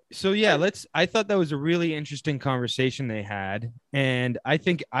 So yeah, I thought that was a really interesting conversation they had, and I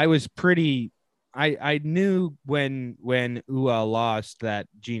think I was pretty. I knew when Ua lost that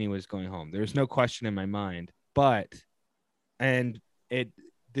Jeannie was going home. There's no question in my mind.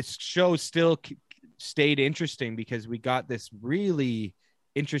 This show still stayed interesting because we got this really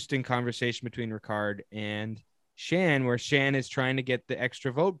interesting conversation between Ricard and Shan, where Shan is trying to get the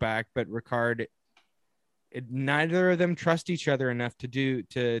extra vote back, but Ricard, neither of them trust each other enough to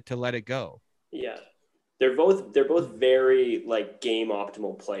let it go. Yeah. They're both very like game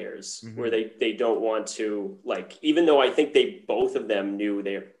optimal players where they don't want to like, even though I think both of them knew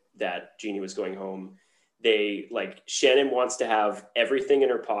that Jeannie was going home, they like Shannon wants to have everything in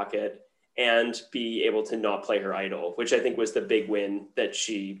her pocket and be able to not play her idol, which I think was the big win that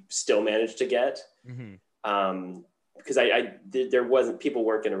she still managed to get. Because people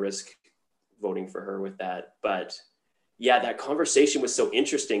weren't going to risk voting for her with that, but yeah, that conversation was so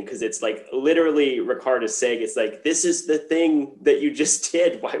interesting because it's like literally Ricard is saying, it's like, this is the thing that you just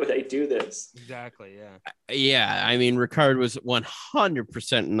did. Why would I do this? Exactly. Yeah. Yeah. I mean, Ricard was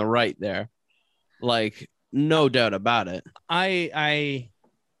 100% in the right there. Like, no doubt about it. I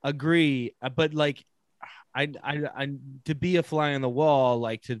agree. But like, I to be a fly on the wall,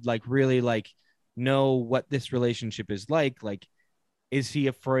 like to like really like know what this relationship is like, is he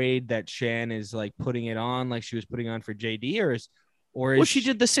afraid that Shan is like putting it on like she was putting on for JD or she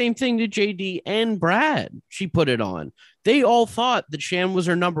did the same thing to JD and Brad. She put it on. They all thought that Shan was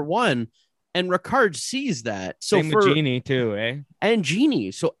her number one, and Ricard sees that. So same with Jeannie too, eh? And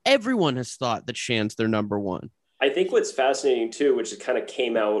Jeannie. So everyone has thought that Shan's their number one. I think what's fascinating too, which kind of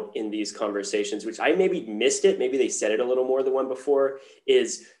came out in these conversations, which I maybe missed it, maybe they said it a little more the one before,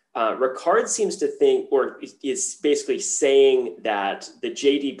 is Ricard seems to think, or is basically saying that the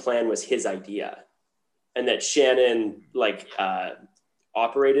JD plan was his idea and that Shannon like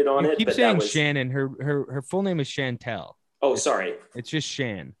operated on it. Keep saying Shannon. Her full name is Chantel. Oh, sorry. It's just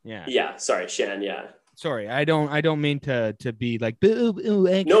Shan. Yeah. Yeah. Sorry. Shan. Yeah. Sorry. I don't mean to be like, boo,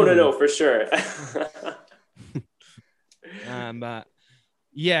 no, for sure.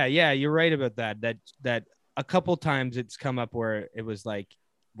 Yeah, you're right about that a couple times it's come up where it was like,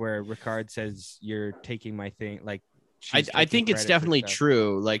 where Ricard says you're taking my thing, like I think it's definitely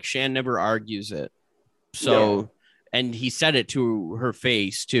true. Like Shan never argues it. So and he said it to her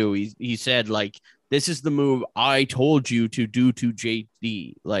face too. He said like, this is the move I told you to do to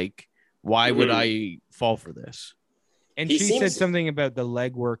JD. Like, why would I fall for this? And she said something about the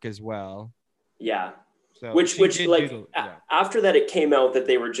leg work as well. Yeah. So which like after that, it came out that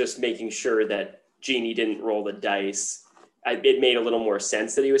they were just making sure that Jeannie didn't roll the dice. It made a little more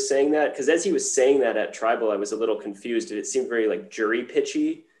sense that he was saying that, because as he was saying that at Tribal, I was a little confused. It seemed very like jury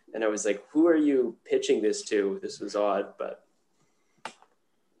pitchy. And I was like, who are you pitching this to? This was odd, but.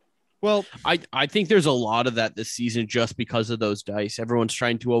 Well, I think there's a lot of that this season just because of those dice. Everyone's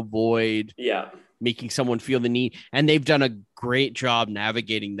trying to avoid making someone feel the need. And they've done a great job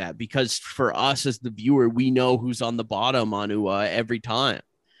navigating that, because for us as the viewer, we know who's on the bottom on Ua every time.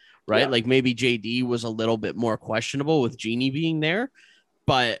 right? Yeah. Like maybe JD was a little bit more questionable with Genie being there,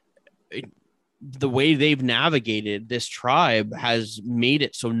 but the way they've navigated this tribe has made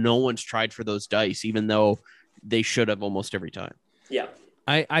it so no one's tried for those dice, even though they should have almost every time. Yeah.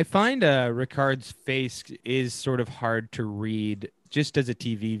 I find Ricard's face is sort of hard to read just as a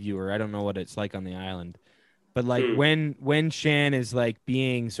TV viewer. I don't know what it's like on the island, but like when Shan is like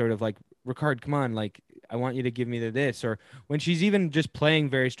being sort of like, Ricard, come on, like I want you to give me this, or when she's even just playing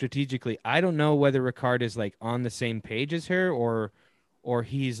very strategically, I don't know whether Ricard is like on the same page as her or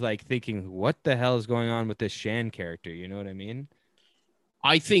he's like thinking, what the hell is going on with this Shan character? You know what I mean?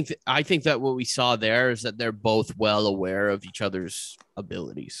 I think that what we saw there is that they're both well aware of each other's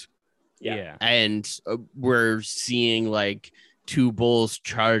abilities. Yeah. And we're seeing like two bulls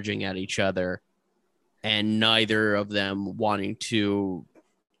charging at each other and neither of them wanting to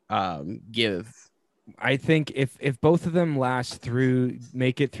give. I think if both of them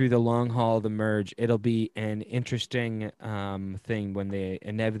make it through the long haul of the merge, it'll be an interesting thing when they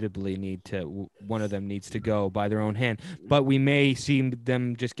inevitably one of them needs to go by their own hand. But we may see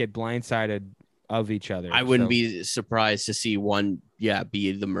them just get blindsided of each other. I wouldn't be surprised to see one,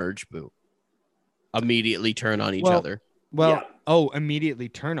 be the merge boot. Immediately turn on each other. Immediately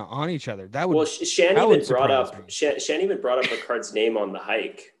turn on each other. That would. Well, Shan even brought up Ricard's name on the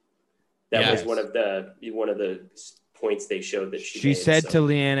hike. That was one of the points they showed that she made, said to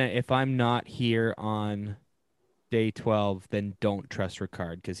Leanna, if I'm not here on day 12, then don't trust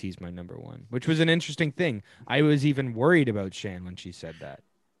Ricard because he's my number one, which was an interesting thing. I was even worried about Shan when she said that.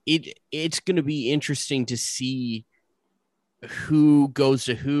 It's going to be interesting to see who goes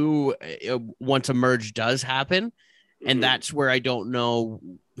to who once a merge does happen. And that's where I don't know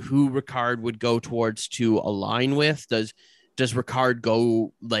who Ricard would go towards to align with. Does Ricard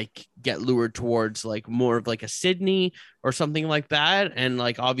go like get lured towards like more of like a Sydney or something like that? And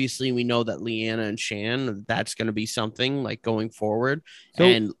like, obviously we know that Leanna and Shan, that's going to be something like going forward.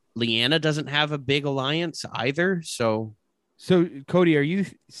 And Leanna doesn't have a big alliance either. So Cody, are you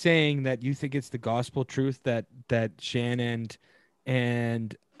saying that you think it's the gospel truth that Shan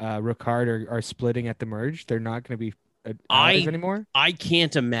and Ricard are splitting at the merge? They're not going to be allies anymore? I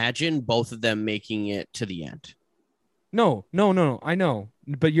can't imagine both of them making it to the end. No. I know.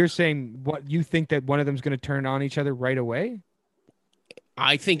 But you're saying what you think that one of them's going to turn on each other right away?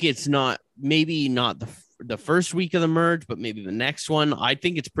 I think it's maybe not the first week of the merge, but maybe the next one. I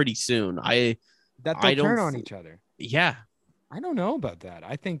think it's pretty soon. They'll turn on each other. Yeah. I don't know about that.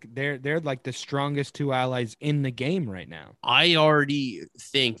 I think they're like the strongest two allies in the game right now. I already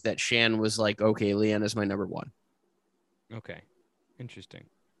think that Shan was like, okay, Leanna's my number one. Okay. Interesting.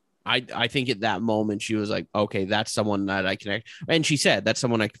 I think at that moment she was like, okay, that's someone that I connect. And she said that's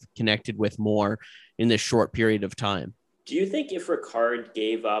someone I connected with more in this short period of time. Do you think if Ricard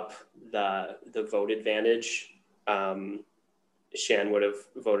gave up the vote advantage, Shan would have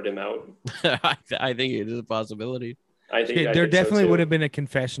voted him out? I think it is a possibility. I think there definitely so would have been a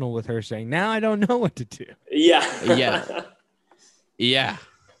confessional with her saying, now I don't know what to do. Yeah. Yeah.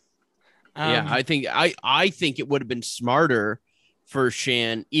 I think it would have been smarter for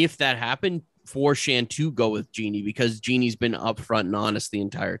Shan, if that happened, for Shan to go with Genie, because Genie's been upfront and honest the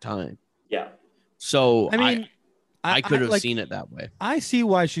entire time. Yeah. So I mean, I could have seen it that way. I see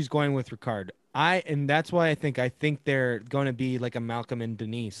why she's going with Ricard. And that's why I think they're going to be like a Malcolm and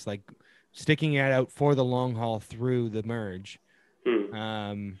Denise, like sticking it out for the long haul through the merge.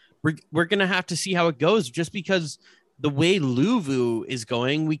 We're going to have to see how it goes, just because the way Luvu is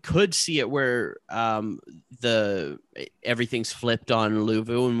going, we could see it where everything's flipped on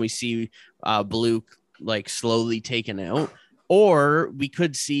Luvu and we see Blue like slowly taken out, or we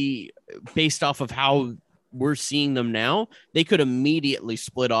could see, based off of how we're seeing them now, they could immediately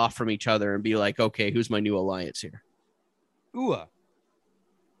split off from each other and be like, okay, who's my new alliance here? Ua.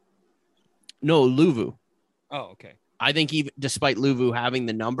 No, Luvu. Oh, okay. I think even despite Luvu having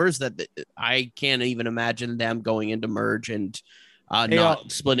the numbers, that I can't even imagine them going into merge and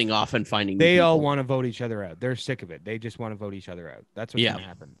splitting off and finding. They all want to vote each other out. They're sick of it. They just want to vote each other out. That's what's going to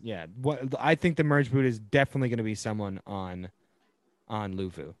happen. Yeah. I think the merge boot is definitely going to be someone on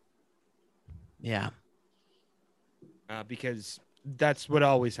Luvu. Yeah. Because that's what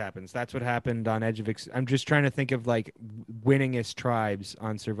always happens. That's what happened on Edge of I'm just trying to think of like winningest tribes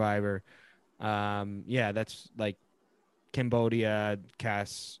on Survivor. That's like Cambodia,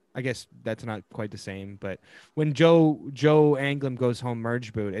 Cass. I guess that's not quite the same, but when Joe Anglem goes home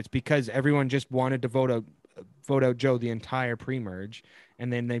merge boot, it's because everyone just wanted to vote out Joe the entire pre-merge,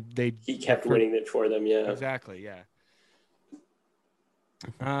 and then he kept winning it for them. Yeah, exactly. Yeah.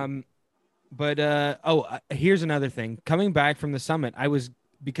 But here's another thing. Coming back from the summit, I was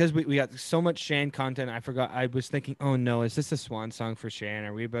because we got so much Shan content, I forgot. I was thinking, oh no, is this a swan song for Shan?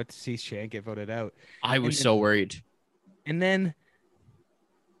 Are we about to see Shan get voted out? I was so worried. And then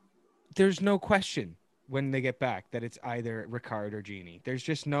there's no question when they get back that it's either Ricard or Jeannie. There's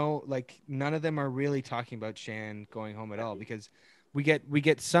just no, like, none of them are really talking about Shan going home at all, because we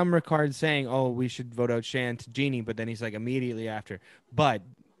get some Ricard saying, oh, we should vote out Shan to Jeannie, but then he's like immediately after, but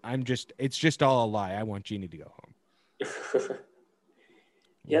it's just all a lie. I want Jeannie to go home.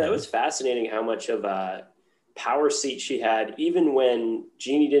 Yeah, that was fascinating how much of a power seat she had, even when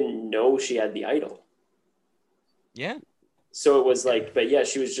Jeannie didn't know she had the idol. Yeah. So it was like, but yeah,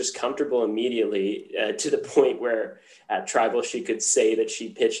 she was just comfortable immediately to the point where at Tribal, she could say that she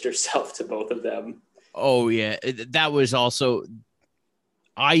pitched herself to both of them. Oh, yeah. That was also,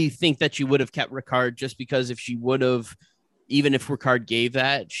 I think that she would have kept Ricard, just because if she would have, even if Ricard gave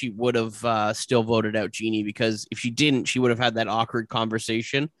that, she would have still voted out Jeannie, because if she didn't, she would have had that awkward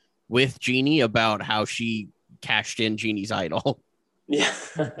conversation with Jeannie about how she cashed in Jeannie's idol. Yeah.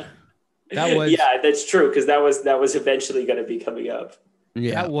 That was, yeah, that's true, because that was eventually going to be coming up.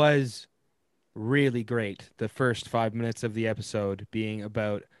 Yeah, that was really great. The first 5 minutes of the episode being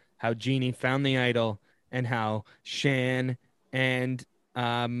about how Jeannie found the idol and how Shan and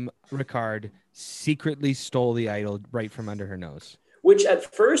Ricard secretly stole the idol right from under her nose. Which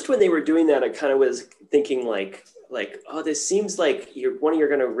at first, when they were doing that, I kind of was thinking like, oh, this seems like you're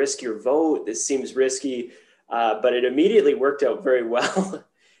going to risk your vote. This seems risky, but it immediately worked out very well.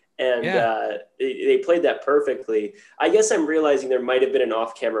 And they played that perfectly. I guess I'm realizing there might have been an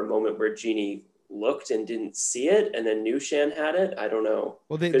off-camera moment where Jeannie looked and didn't see it and then knew Shan had it. I don't know.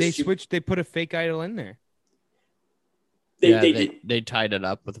 Well, they switched. They put a fake idol in there. They tied it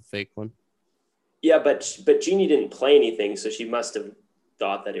up with a fake one. Yeah, but Jeannie didn't play anything, so she must have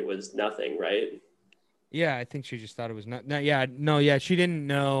thought that it was nothing, right? Yeah, I think she just thought it was not. Yeah, she didn't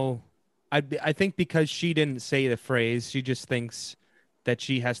know. I think because she didn't say the phrase, she just thinks that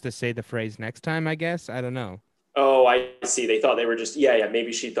she has to say the phrase next time, I guess. I don't know. Oh, I see. They thought they were just,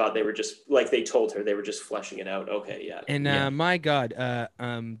 maybe she thought they were just, like they told her, they were just fleshing it out. Okay, yeah. And my God,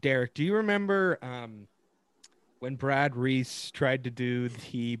 Derek, do you remember when Brad Reese tried to do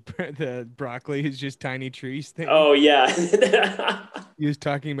the broccoli is just tiny trees thing? Oh, yeah. He was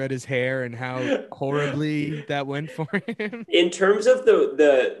talking about his hair and how horribly that went for him. In terms of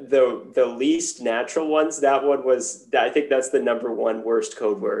the least natural ones, that one was, I think that's the number one worst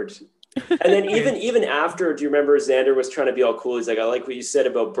code word. And then even after, do you remember Xander was trying to be all cool? He's like, I like what you said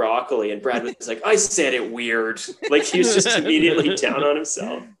about broccoli. And Brad was like, I said it weird. Like he was just immediately down on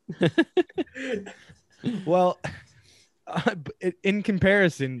himself. Well, in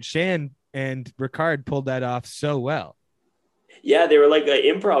comparison, Shan and Ricard pulled that off so well. Yeah, they were like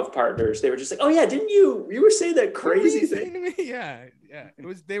improv partners. They were just like, oh yeah, didn't you were saying that crazy thing? Yeah. It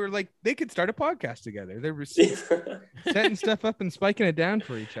was. They were like, they could start a podcast together. They were setting stuff up and spiking it down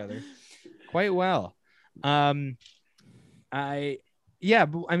for each other quite well. I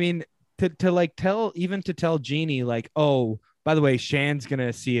mean, to tell Jeannie like, oh, by the way, Shan's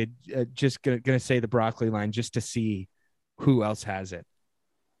gonna see just gonna say the broccoli line just to see who else has it.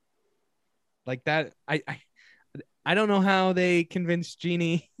 Like that, I don't know how they convinced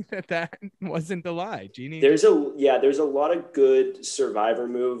Jeannie that wasn't a lie. Jeannie, there's a lot of good Survivor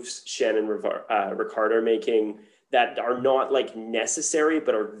moves Shan and Ricard are making that are not like necessary,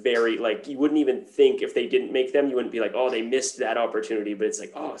 but are very like, you wouldn't even think if they didn't make them, you wouldn't be like, oh, they missed that opportunity. But it's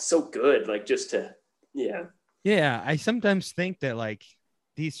like, oh, so good, like just to Yeah, I sometimes think that like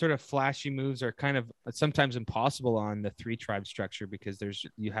these sort of flashy moves are kind of sometimes impossible on the 3-tribe structure because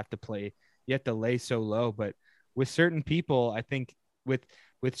you have to lay so low. But with certain people, I think with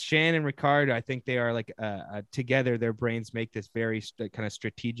Shan and Ricard, I think they are like together. Their brains make this very kind of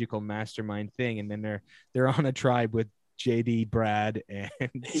strategical mastermind thing, and then they're on a tribe with JD, Brad, and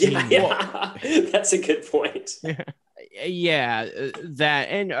yeah. That's a good point. Yeah, that,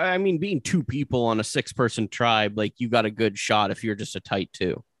 and I mean, being 2 people on a 6-person tribe, like you got a good shot if you're just a tight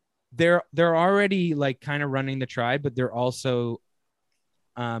 2. They're already like kind of running the tribe, but they're also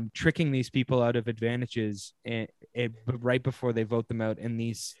tricking these people out of advantages right before they vote them out in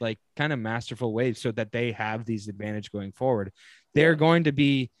these like kind of masterful ways so that they have these advantage going forward. They're going to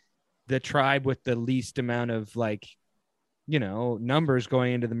be the tribe with the least amount of like, numbers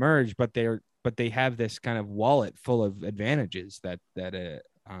going into the merge, but they have this kind of wallet full of advantages that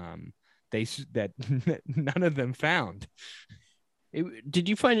none of them found. Did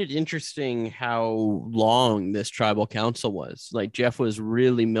you find it interesting how long this tribal council was? Like Jeff was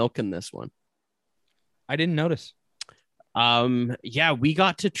really milking this one. I didn't notice. Yeah, we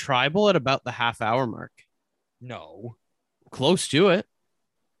got to tribal at about the half-hour mark. No. Close to it.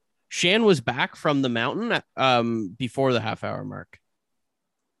 Shan was back from the mountain before the half hour mark.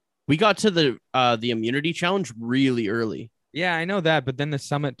 We got to the immunity challenge really early. Yeah, I know that, but then the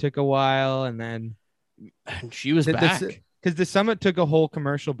summit took a while, and then she was back because the summit took a whole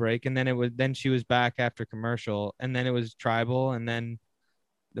commercial break, and then she was back after commercial, and then it was tribal, and then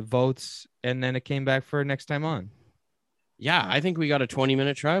the votes, and then it came back for next time on. Yeah, I think we got a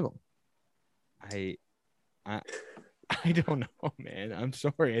 20-minute tribal. I don't know, man. I'm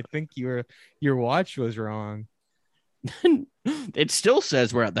sorry. I think your watch was wrong. It still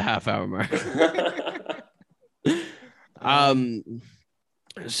says we're at the half hour mark.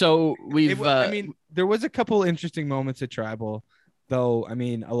 So we've I mean, there was a couple interesting moments at tribal, though. I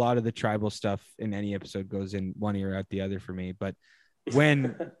mean, a lot of the tribal stuff in any episode goes in one ear out the other for me. But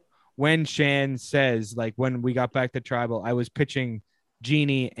when Shan says, like, when we got back to tribal, I was pitching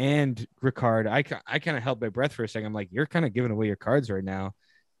Jeannie and Ricard. I kind of held my breath for a second. I'm like, you're kind of giving away your cards right now.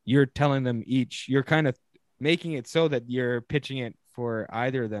 You're telling them each, you're kind of making it so that you're pitching it for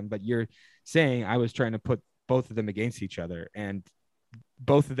either of them, but you're saying I was trying to put both of them against each other, and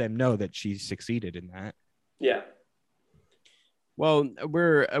both of them know that she succeeded in that. Yeah. Well,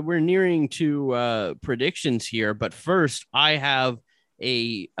 we're nearing to predictions here, but first I have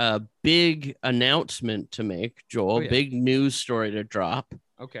a big announcement to make, Joel. Oh, yeah. Big news story to drop.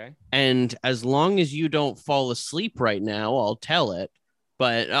 Okay. And as long as you don't fall asleep right now, I'll tell it.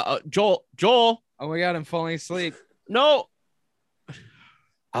 But Joel. Oh my God, I'm falling asleep. No.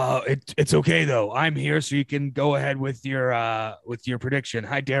 It's okay though. I'm here, so you can go ahead with your prediction.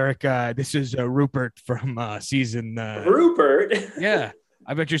 Hi, Derek. This is Rupert from season. Rupert. Yeah,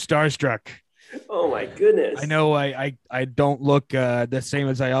 I bet you're starstruck. Oh my goodness. I know. I don't look the same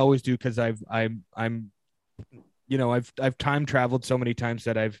as I always do because I've time traveled so many times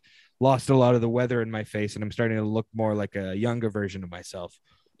that I've lost a lot of the weather in my face, and I'm starting to look more like a younger version of myself.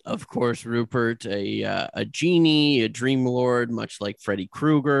 Of course, Rupert, a genie, a dream lord, much like Freddy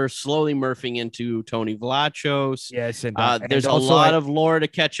Krueger, slowly morphing into Tony Vlachos. Yes, and there's a lot of lore to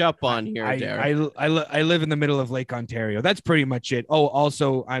catch up on here, Derek. I live in the middle of Lake Ontario. That's pretty much it. Oh,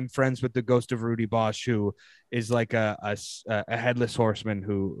 also, I'm friends with the ghost of Rudy Bosch, who is like a headless horseman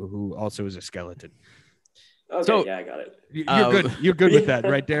who also is a skeleton. Okay, so, yeah, I got it. You're good. You're good with that,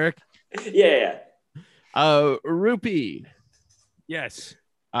 right, Derek? Yeah. Rupee. Yes.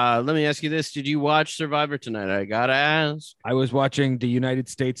 Let me ask you this. Did you watch Survivor tonight? I gotta ask. I was watching the United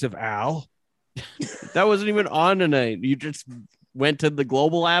States of Al. That wasn't even on tonight. You just went to the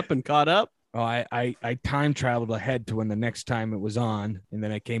Global app and caught up? Oh, I time traveled ahead to when the next time it was on, and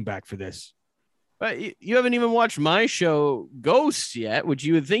then I came back for this. But you haven't even watched my show, Ghosts, yet, which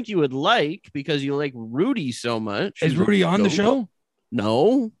you would think you would like because you like Rudy so much. Is Rudy on the show?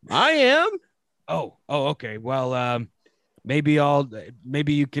 No, I am. Oh, okay. Well, maybe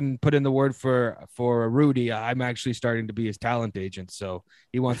you can put in the word for Rudy. I'm actually starting to be his talent agent, so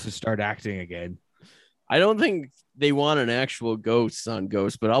he wants to start acting again. I don't think they want an actual ghost on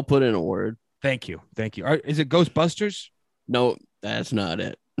Ghost, but I'll put in a word. Thank you. Is it Ghostbusters? No, that's not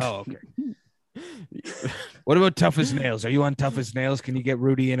it. Oh, okay. What about Tough as Nails? Are you on Tough as Nails? Can you get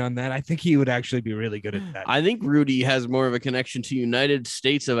Rudy in on that? I think he would actually be really good at that. I think Rudy has more of a connection to United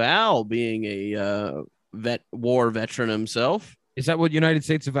States of Al, being a war veteran himself. Is that what United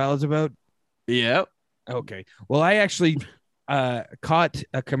States of Al is about? Yep. Okay. Well, I actually caught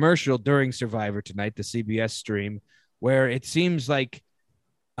a commercial during Survivor tonight, the CBS stream, where it seems like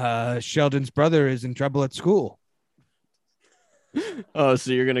Sheldon's brother is in trouble at school. Oh,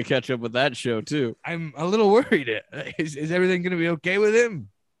 so you're going to catch up with that show too. I'm a little worried. Is everything going to be okay with him?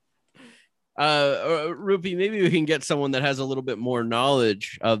 Rupee, maybe we can get someone that has a little bit more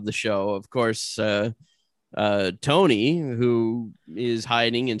knowledge of the show. Of course, Tony, who is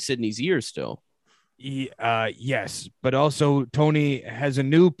hiding in Sydney's ear still. Yes, but also Tony has a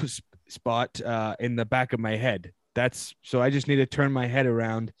new spot in the back of my head. So I just need to turn my head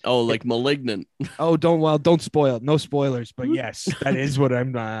around. Oh, like Malignant. Oh, don't spoil it. No spoilers, but yes, that is what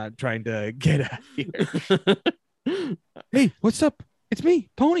I'm trying to get at here. Hey, what's up? It's me,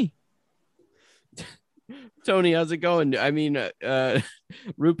 Tony. Tony, how's it going? I mean,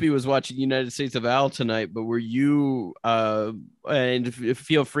 Rupee was watching United States of Al tonight, but were you, and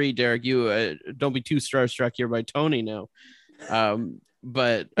feel free, Derek, you don't be too starstruck here by Tony now.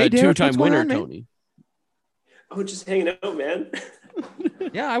 But hey, a Derek, two-time winner, on, Tony. Oh, just hanging out, man.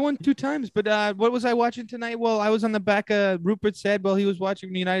 Yeah, I won 2 times, but what was I watching tonight? Well, I was on the back of Rupert's head while he was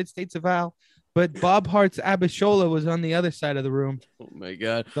watching the United States of Al, but Bob Hart's Abishola was on the other side of the room. Oh my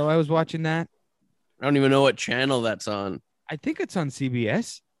God. So I was watching that. I don't even know what channel that's on. I think it's on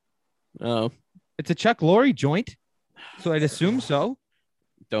CBS. Oh. It's a Chuck Lorre joint, so I'd assume so.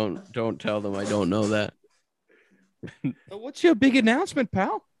 Don't tell them I don't know that. What's your big announcement,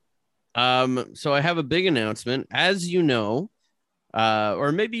 pal? So I have a big announcement. As you know,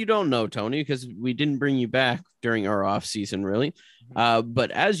 or maybe you don't know, Tony, because we didn't bring you back during our off season, really.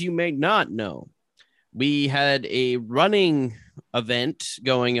 But as you may not know, we had a running event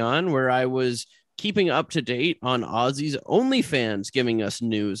going on where I was keeping up to date on Ozzy's OnlyFans, giving us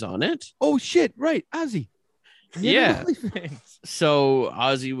news on it. Oh shit! Right, Ozzy. Yeah. So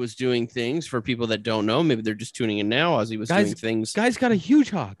Ozzy was doing things, for people that don't know, maybe they're just tuning in now. Ozzy was doing things. Guy's got a huge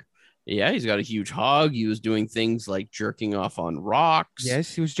hog. Yeah, he's got a huge hog. He was doing things like jerking off on rocks.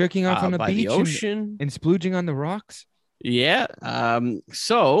 Yes, he was jerking off on the beach, the ocean, and splooging on the rocks. Yeah.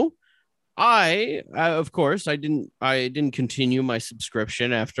 So of course, I didn't continue my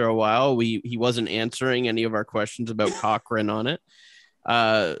subscription after a while. He wasn't answering any of our questions about Cochrane on it.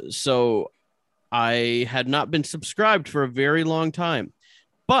 So I had not been subscribed for a very long time,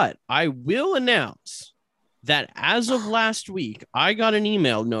 but I will announce that as of last week, I got an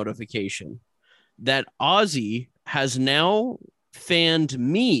email notification that Ozzy has now fanned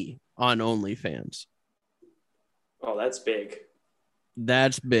me on OnlyFans. Oh, that's big.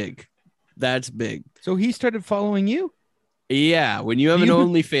 That's big. That's big. So he started following you? Yeah. When you have an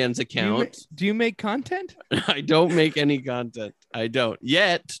OnlyFans account. Do you make content? I don't make any content. I don't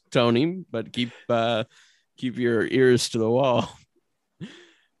yet, Tony, but keep your ears to the wall,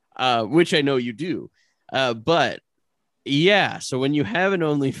 which I know you do. But yeah, so when you have an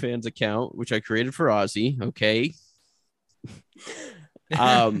OnlyFans account, which I created for Ozzy, okay.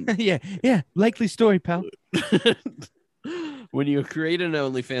 Yeah. Likely story, pal. When you create an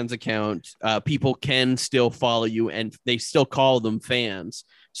OnlyFans account, people can still follow you and they still call them fans.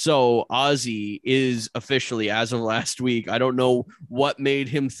 So Ozzy is officially, as of last week, I don't know what made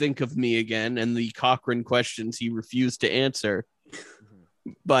him think of me again and the Cochrane questions he refused to answer.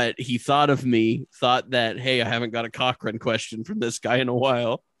 But he thought of me, thought that, hey, I haven't got a Cochrane question from this guy in a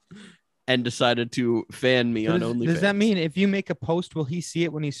while, and decided to fan me on OnlyFans. Does that mean if you make a post, will he see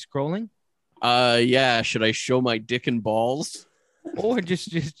it when he's scrolling? Yeah. Should I show my dick and balls? Or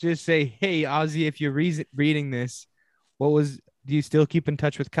just say, hey, Ozzy, if you're reading this, do you still keep in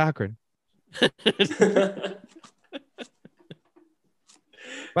touch with Cochrane?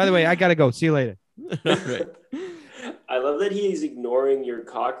 By the way, I got to go. See you later. Okay. I love that he's ignoring your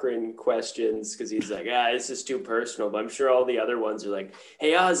Cochrane questions because he's like, this is too personal. But I'm sure all the other ones are like,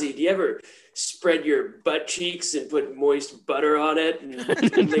 hey, Ozzy, do you ever spread your butt cheeks and put moist butter on it and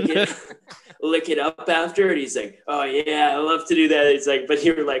lick it up after? And he's like, oh, yeah, I love to do that. It's like, but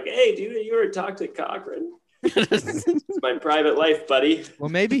you're like, hey, dude, you ever talk to Cochrane? It's my private life, buddy. Well,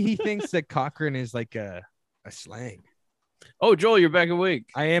 maybe he thinks that Cochrane is like a slang. Oh, Joel, you're back awake.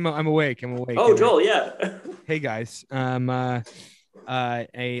 I'm awake. Oh, Joel, yeah. Hey guys. I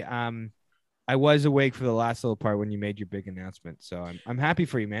was awake for the last little part when you made your big announcement. So I'm happy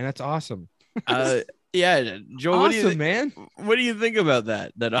for you, man. That's awesome. Yeah, Joel, awesome, man. What do you think about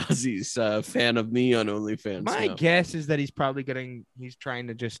that? That Ozzy's a fan of me on OnlyFans? My guess is that he's probably he's trying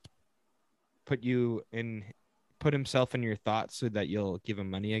to just put himself in your thoughts so that you'll give him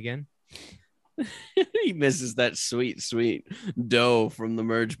money again. He misses that sweet dough from the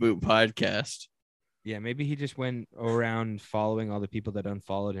Merge Boot podcast. Yeah, maybe he just went around following all the people that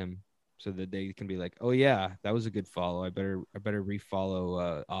unfollowed him so that they can be like, oh yeah, that was a good follow. I better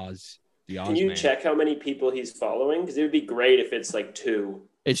refollow Oz. Can you check how many people he's following? Because it would be great if it's like 2.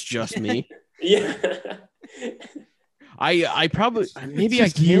 It's just me. Yeah. I probably maybe I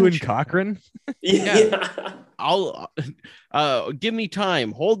can. You and Cochrane. Yeah. I'll give me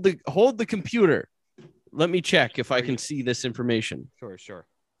time. Hold the computer. Let me check if I can see this information. Sure.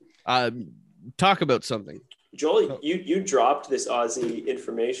 Talk about something. Joel, you dropped this Ozzy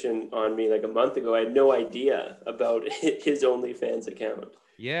information on me like a month ago. I had no idea about his OnlyFans account.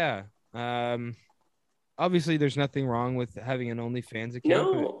 Yeah. Obviously there's nothing wrong with having an OnlyFans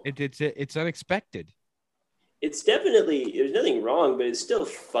account. No. It's unexpected. It's definitely, there's nothing wrong, but it's still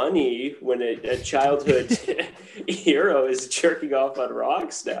funny when a childhood hero is jerking off on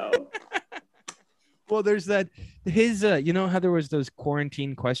rocks now. Well, there's you know how there was those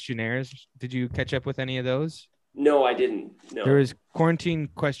quarantine questionnaires? Did you catch up with any of those? No, I didn't. No. There was quarantine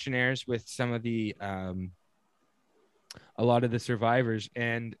questionnaires with some of the, a lot of the survivors,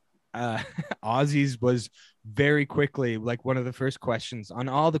 and Ozzy's was very quickly like one of the first questions on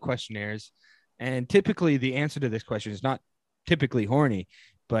all the questionnaires. And typically the answer to this question is not typically horny,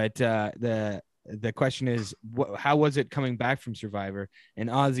 but the question is, how was it coming back from Survivor? And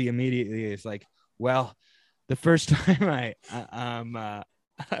Ozzy immediately is like, well, the first time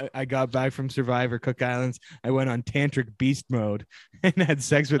I got back from Survivor Cook Islands. I went on tantric beast mode and had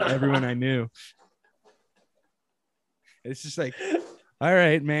sex with everyone I knew. It's just like, all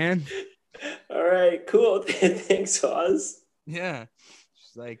right, man. All right, cool. Thanks, Oz. Yeah.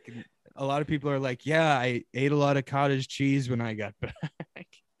 It's like a lot of people are like, yeah, I ate a lot of cottage cheese when I got back.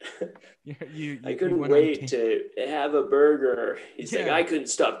 I couldn't wait to have a burger. He's like, I couldn't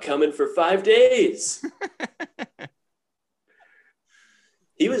stop coming for 5 days.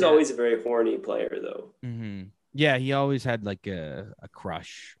 He was always a very horny player, though. Mm-hmm. Yeah, he always had like a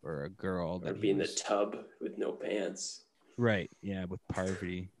crush or a girl that be in the tub with no pants. Right. Yeah, with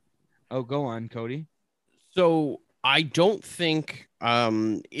Parvati. Oh, go on, Cody. So I don't think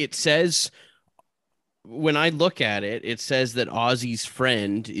it says, when I look at it, it says that Ozzy's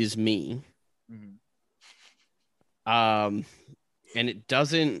friend is me. And it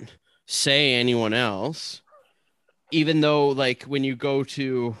doesn't say anyone else, even though, like, when you go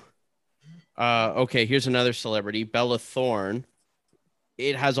to okay, here's another celebrity, Bella Thorne,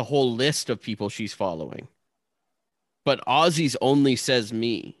 it has a whole list of people she's following, but Ozzy's only says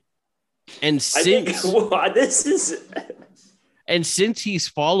me. And since and since he's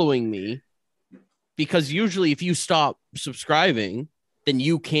following me, because usually if you stop subscribing, then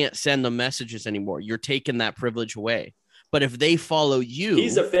you can't send them messages anymore. You're taking that privilege away. But if they follow you,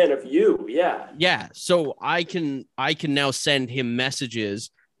 he's a fan of you. Yeah. Yeah. So I can now send him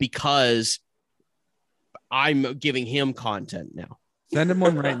messages because I'm giving him content now. Send him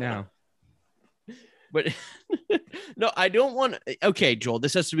one right now. But no, I don't want. Okay, Joel,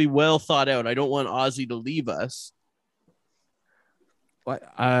 this has to be well thought out. I don't want Ozzy to leave us. What?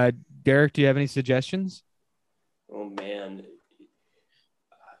 Derek, do you have any suggestions? Oh man,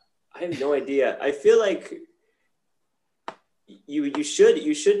 I have no idea. I feel like you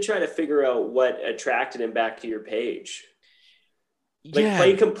should try to figure out what attracted him back to your page. Like,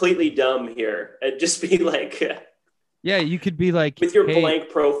 play completely dumb here and just be like, yeah, you could be like, with your blank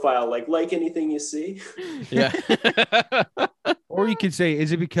profile, like anything you see. Yeah. Or you could say,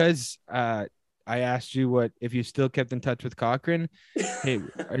 is it because I asked you if you still kept in touch with Cochran? Hey,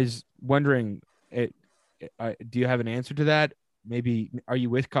 I was wondering, do you have an answer to that? Maybe, are you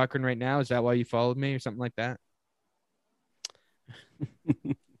with Cochran right now? Is that why you followed me or something like that?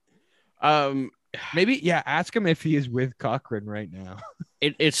 Maybe, yeah, ask him if he is with Cochran right now.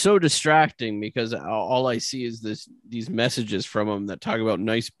 It's so distracting because all I see is these messages from him that talk about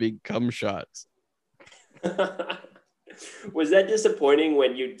nice big cum shots. Was that disappointing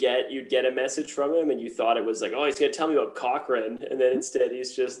when you'd get a message from him and you thought it was like, oh, he's gonna tell me about Cochran, and then instead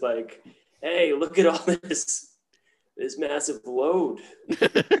he's just like, hey, look at all this massive load.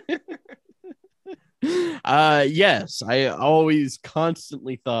 Yes, I always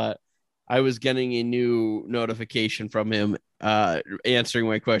constantly thought I was getting a new notification from him answering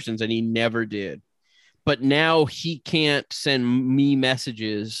my questions, and he never did. But now he can't send me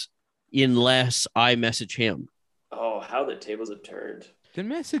messages unless I message him. Oh, how the tables have turned. Then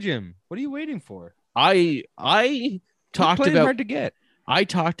message him. What are you waiting for? I talked about hard to get. I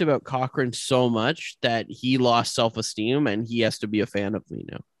talked about Cochran so much that he lost self-esteem and he has to be a fan of me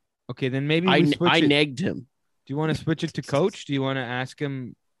now. Okay, then maybe I negged him. Do you want to switch it to Coach? Do you want to ask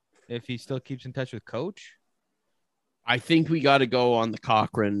him if he still keeps in touch with Coach? I think we got to go on the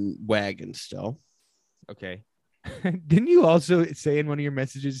Cochran wagon still. Okay. Didn't you also say in one of your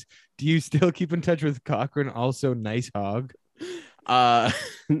messages, do you still keep in touch with Cochran? Also, nice hog. Yeah,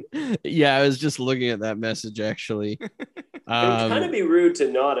 I was just looking at that message actually. It would kind of be rude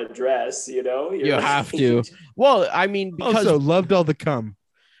to not address, you know. You have to. Well, I mean, because also loved all the cum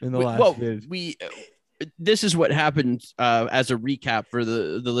in the last vid. This is what happened as a recap for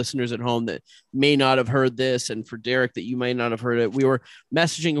the listeners at home that may not have heard this, and for Derek that you might not have heard it. We were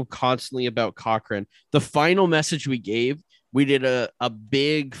messaging him constantly about Cochran. The final message we gave, we did a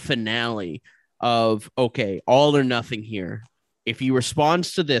big finale of, okay, all or nothing here. If he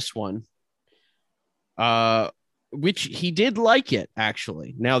responds to this one, which he did like it,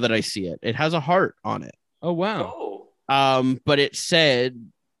 actually, now that I see it. It has a heart on it. Oh, wow. But it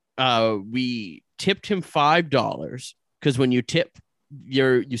said we tipped him $5 because when you tip,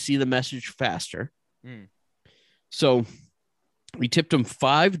 you see the message faster. So we tipped him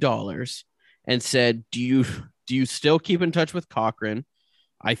 $5 and said, do you still keep in touch with Cochran?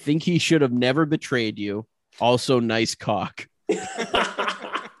 I think he should have never betrayed you. Also, nice cock.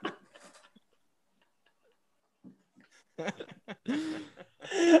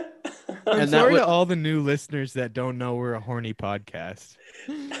 I'm sorry to all the new listeners that don't know we're a horny podcast.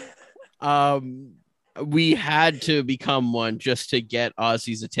 We had to become one just to get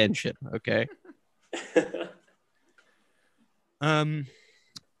Ozzy's attention. Okay.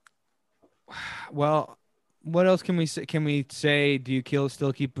 Well, what else can we say? Can we say, do you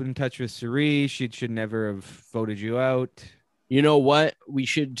still keep in touch with Cerie? She should never have voted you out. You know what? We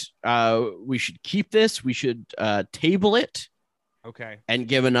should keep this. We should table it. Okay. And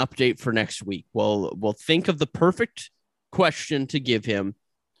give an update for next week. We'll think of the perfect question to give him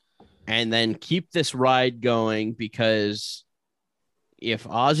and then keep this ride going, because if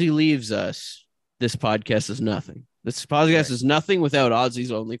Ozzy leaves us, this podcast is nothing. This podcast is nothing without Ozzy's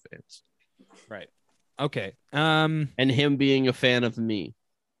OnlyFans. Right. Okay. And him being a fan of me.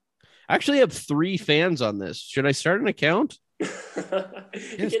 I actually have 3 fans on this. Should I start an account?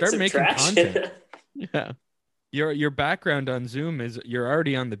 Yeah, start making content. Yeah. Your background on Zoom is you're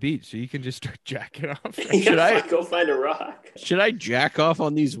already on the beach, so you can just start jacking off. Should I go find a rock? Should I jack off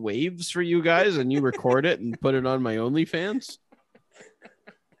on these waves for you guys and you record it and put it on my OnlyFans?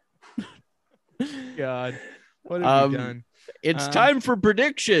 God, what have you done? It's time for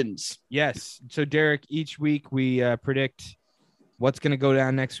predictions. Yes. So Derek, each week we predict what's going to go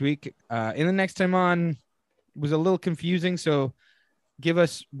down next week. In the next time on was a little confusing, so give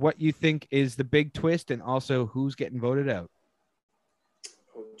us what you think is the big twist and also who's getting voted out.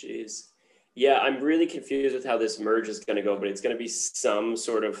 Oh, geez. Yeah, I'm really confused with how this merge is going to go, but it's going to be some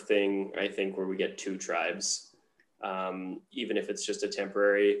sort of thing, I think, where we get 2 tribes, even if it's just a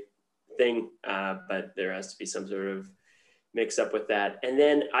temporary thing. But there has to be some sort of mix up with that. And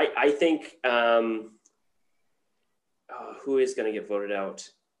then I think who is going to get voted out?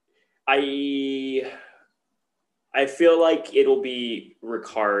 I feel like it'll be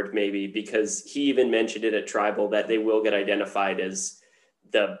Ricard maybe, because he even mentioned it at Tribal that they will get identified as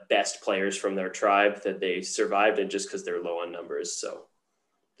the best players from their tribe, that they survived, and just because they're low on numbers. So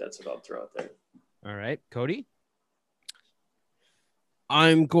that's what I'll throw out there. All right, Cody.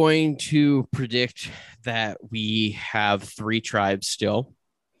 I'm going to predict that we have 3 tribes still.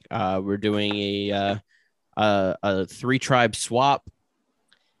 We're doing a 3-tribe swap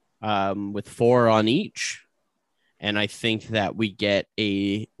with 4 on each. And I think that we get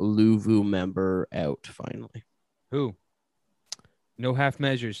a Luvu member out finally. Who? No half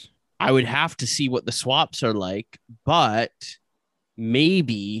measures. I would have to see what the swaps are like, but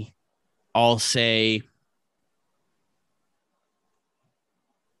maybe I'll say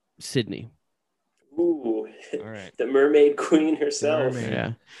Sydney. Ooh, all right. The Mermaid Queen herself.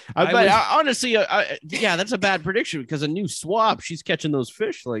 Yeah. Honestly, yeah, that's a bad prediction because a new swap, she's catching those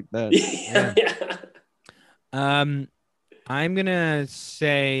fish like that. Yeah. I'm gonna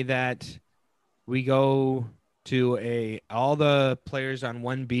say that we go to all the players on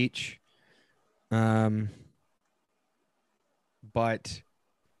one beach, but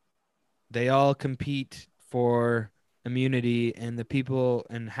they all compete for immunity, and the people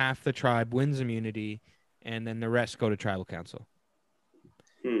and half the tribe wins immunity, and then the rest go to tribal council.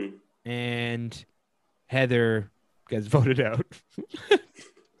 And Heather gets voted out.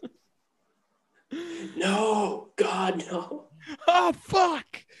 No, God, no. Oh,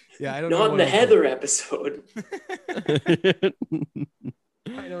 fuck. Yeah, I don't know. Not in the Heather episode.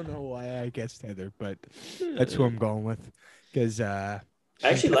 I don't know why I guessed Heather, but that's who I'm going with. Because I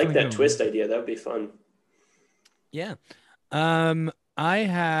actually like that twist idea. That would be fun. Yeah. I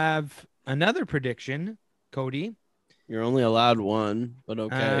have another prediction, Cody. You're only allowed one, but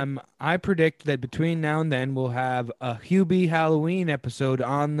okay. I predict that between now and then we'll have a Hubie Halloween episode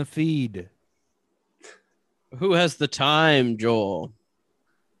on the feed. Who has the time, Joel?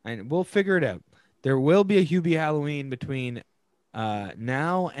 And we'll figure it out. There will be a Hubie Halloween between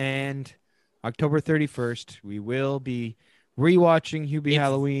now and October 31st. We will be rewatching Hubie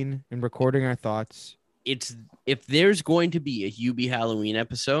Halloween and recording our thoughts. If there's going to be a Hubie Halloween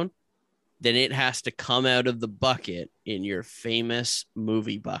episode, then it has to come out of the bucket in your famous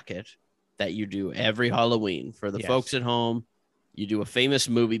movie bucket that you do every Halloween. For the folks at home, you do a famous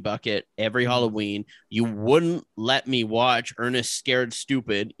movie bucket every Halloween. You wouldn't let me watch Ernest Scared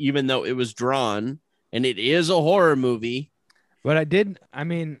Stupid, even though it was drawn, and it is a horror movie. But I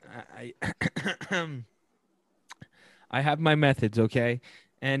have my methods, okay?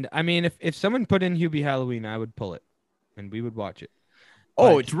 And I mean, if someone put in Hubie Halloween, I would pull it, and we would watch it.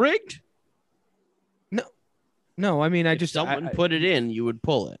 Oh, it's rigged? No. I mean, if someone put it in, you would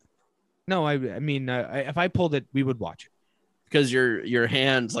pull it. No, I mean, if I pulled it, we would watch it. Because your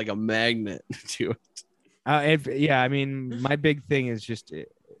hand's like a magnet to it. I mean, my big thing is just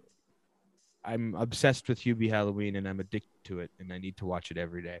I'm obsessed with Hubie Halloween, and I'm addicted to it, and I need to watch it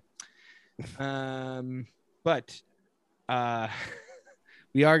every day. But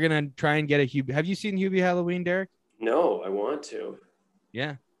we are gonna try and get a Hubie. Have you seen Hubie Halloween, Derek? No, I want to.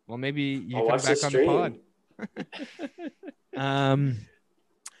 Yeah. Well, maybe you I'll come watch back the on stream. the pod.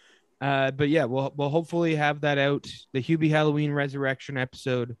 But yeah, we'll hopefully have that out. The Hubie Halloween Resurrection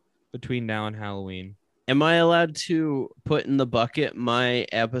episode between now and Halloween. Am I allowed to put in the bucket my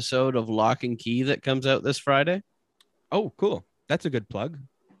episode of Lock and Key that comes out this Friday? Oh, cool. That's a good plug.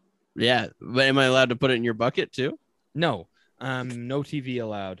 Yeah, but am I allowed to put it in your bucket too? No, no TV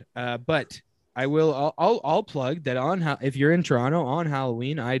allowed. But I will. I'll plug that if you're in Toronto on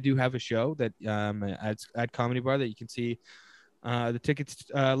Halloween, I do have a show that at Comedy Bar that you can see. The tickets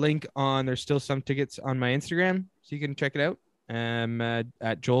link on. There's still some tickets on my Instagram, so you can check it out.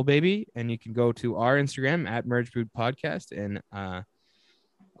 At Joel Baby, and you can go to our Instagram at Merge Boot Podcast and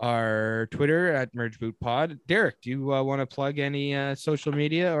our Twitter at Merge Boot Pod. Derek, do you want to plug any social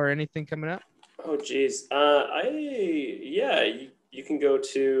media or anything coming up? Oh geez, you can go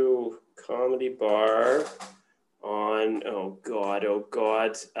to Comedy Bar on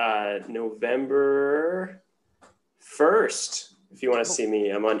November 1st. If you want to see me,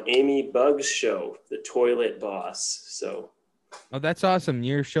 I'm on Amy Bugg's show, The Toilet Boss. So. Oh, that's awesome.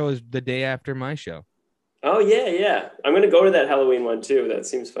 Your show is the day after my show. Oh, yeah. I'm going to go to that Halloween one, too. That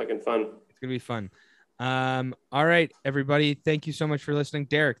seems fucking fun. It's going to be fun. All right, everybody. Thank you so much for listening.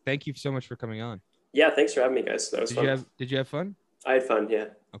 Derek, thank you so much for coming on. Yeah, thanks for having me, guys. That was fun. Did you have fun? I had fun, yeah.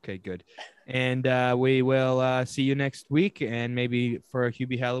 Okay, good. And we will see you next week and maybe for a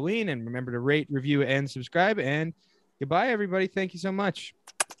Hubie Halloween. And remember to rate, review, and subscribe. And goodbye, everybody. Thank you so much.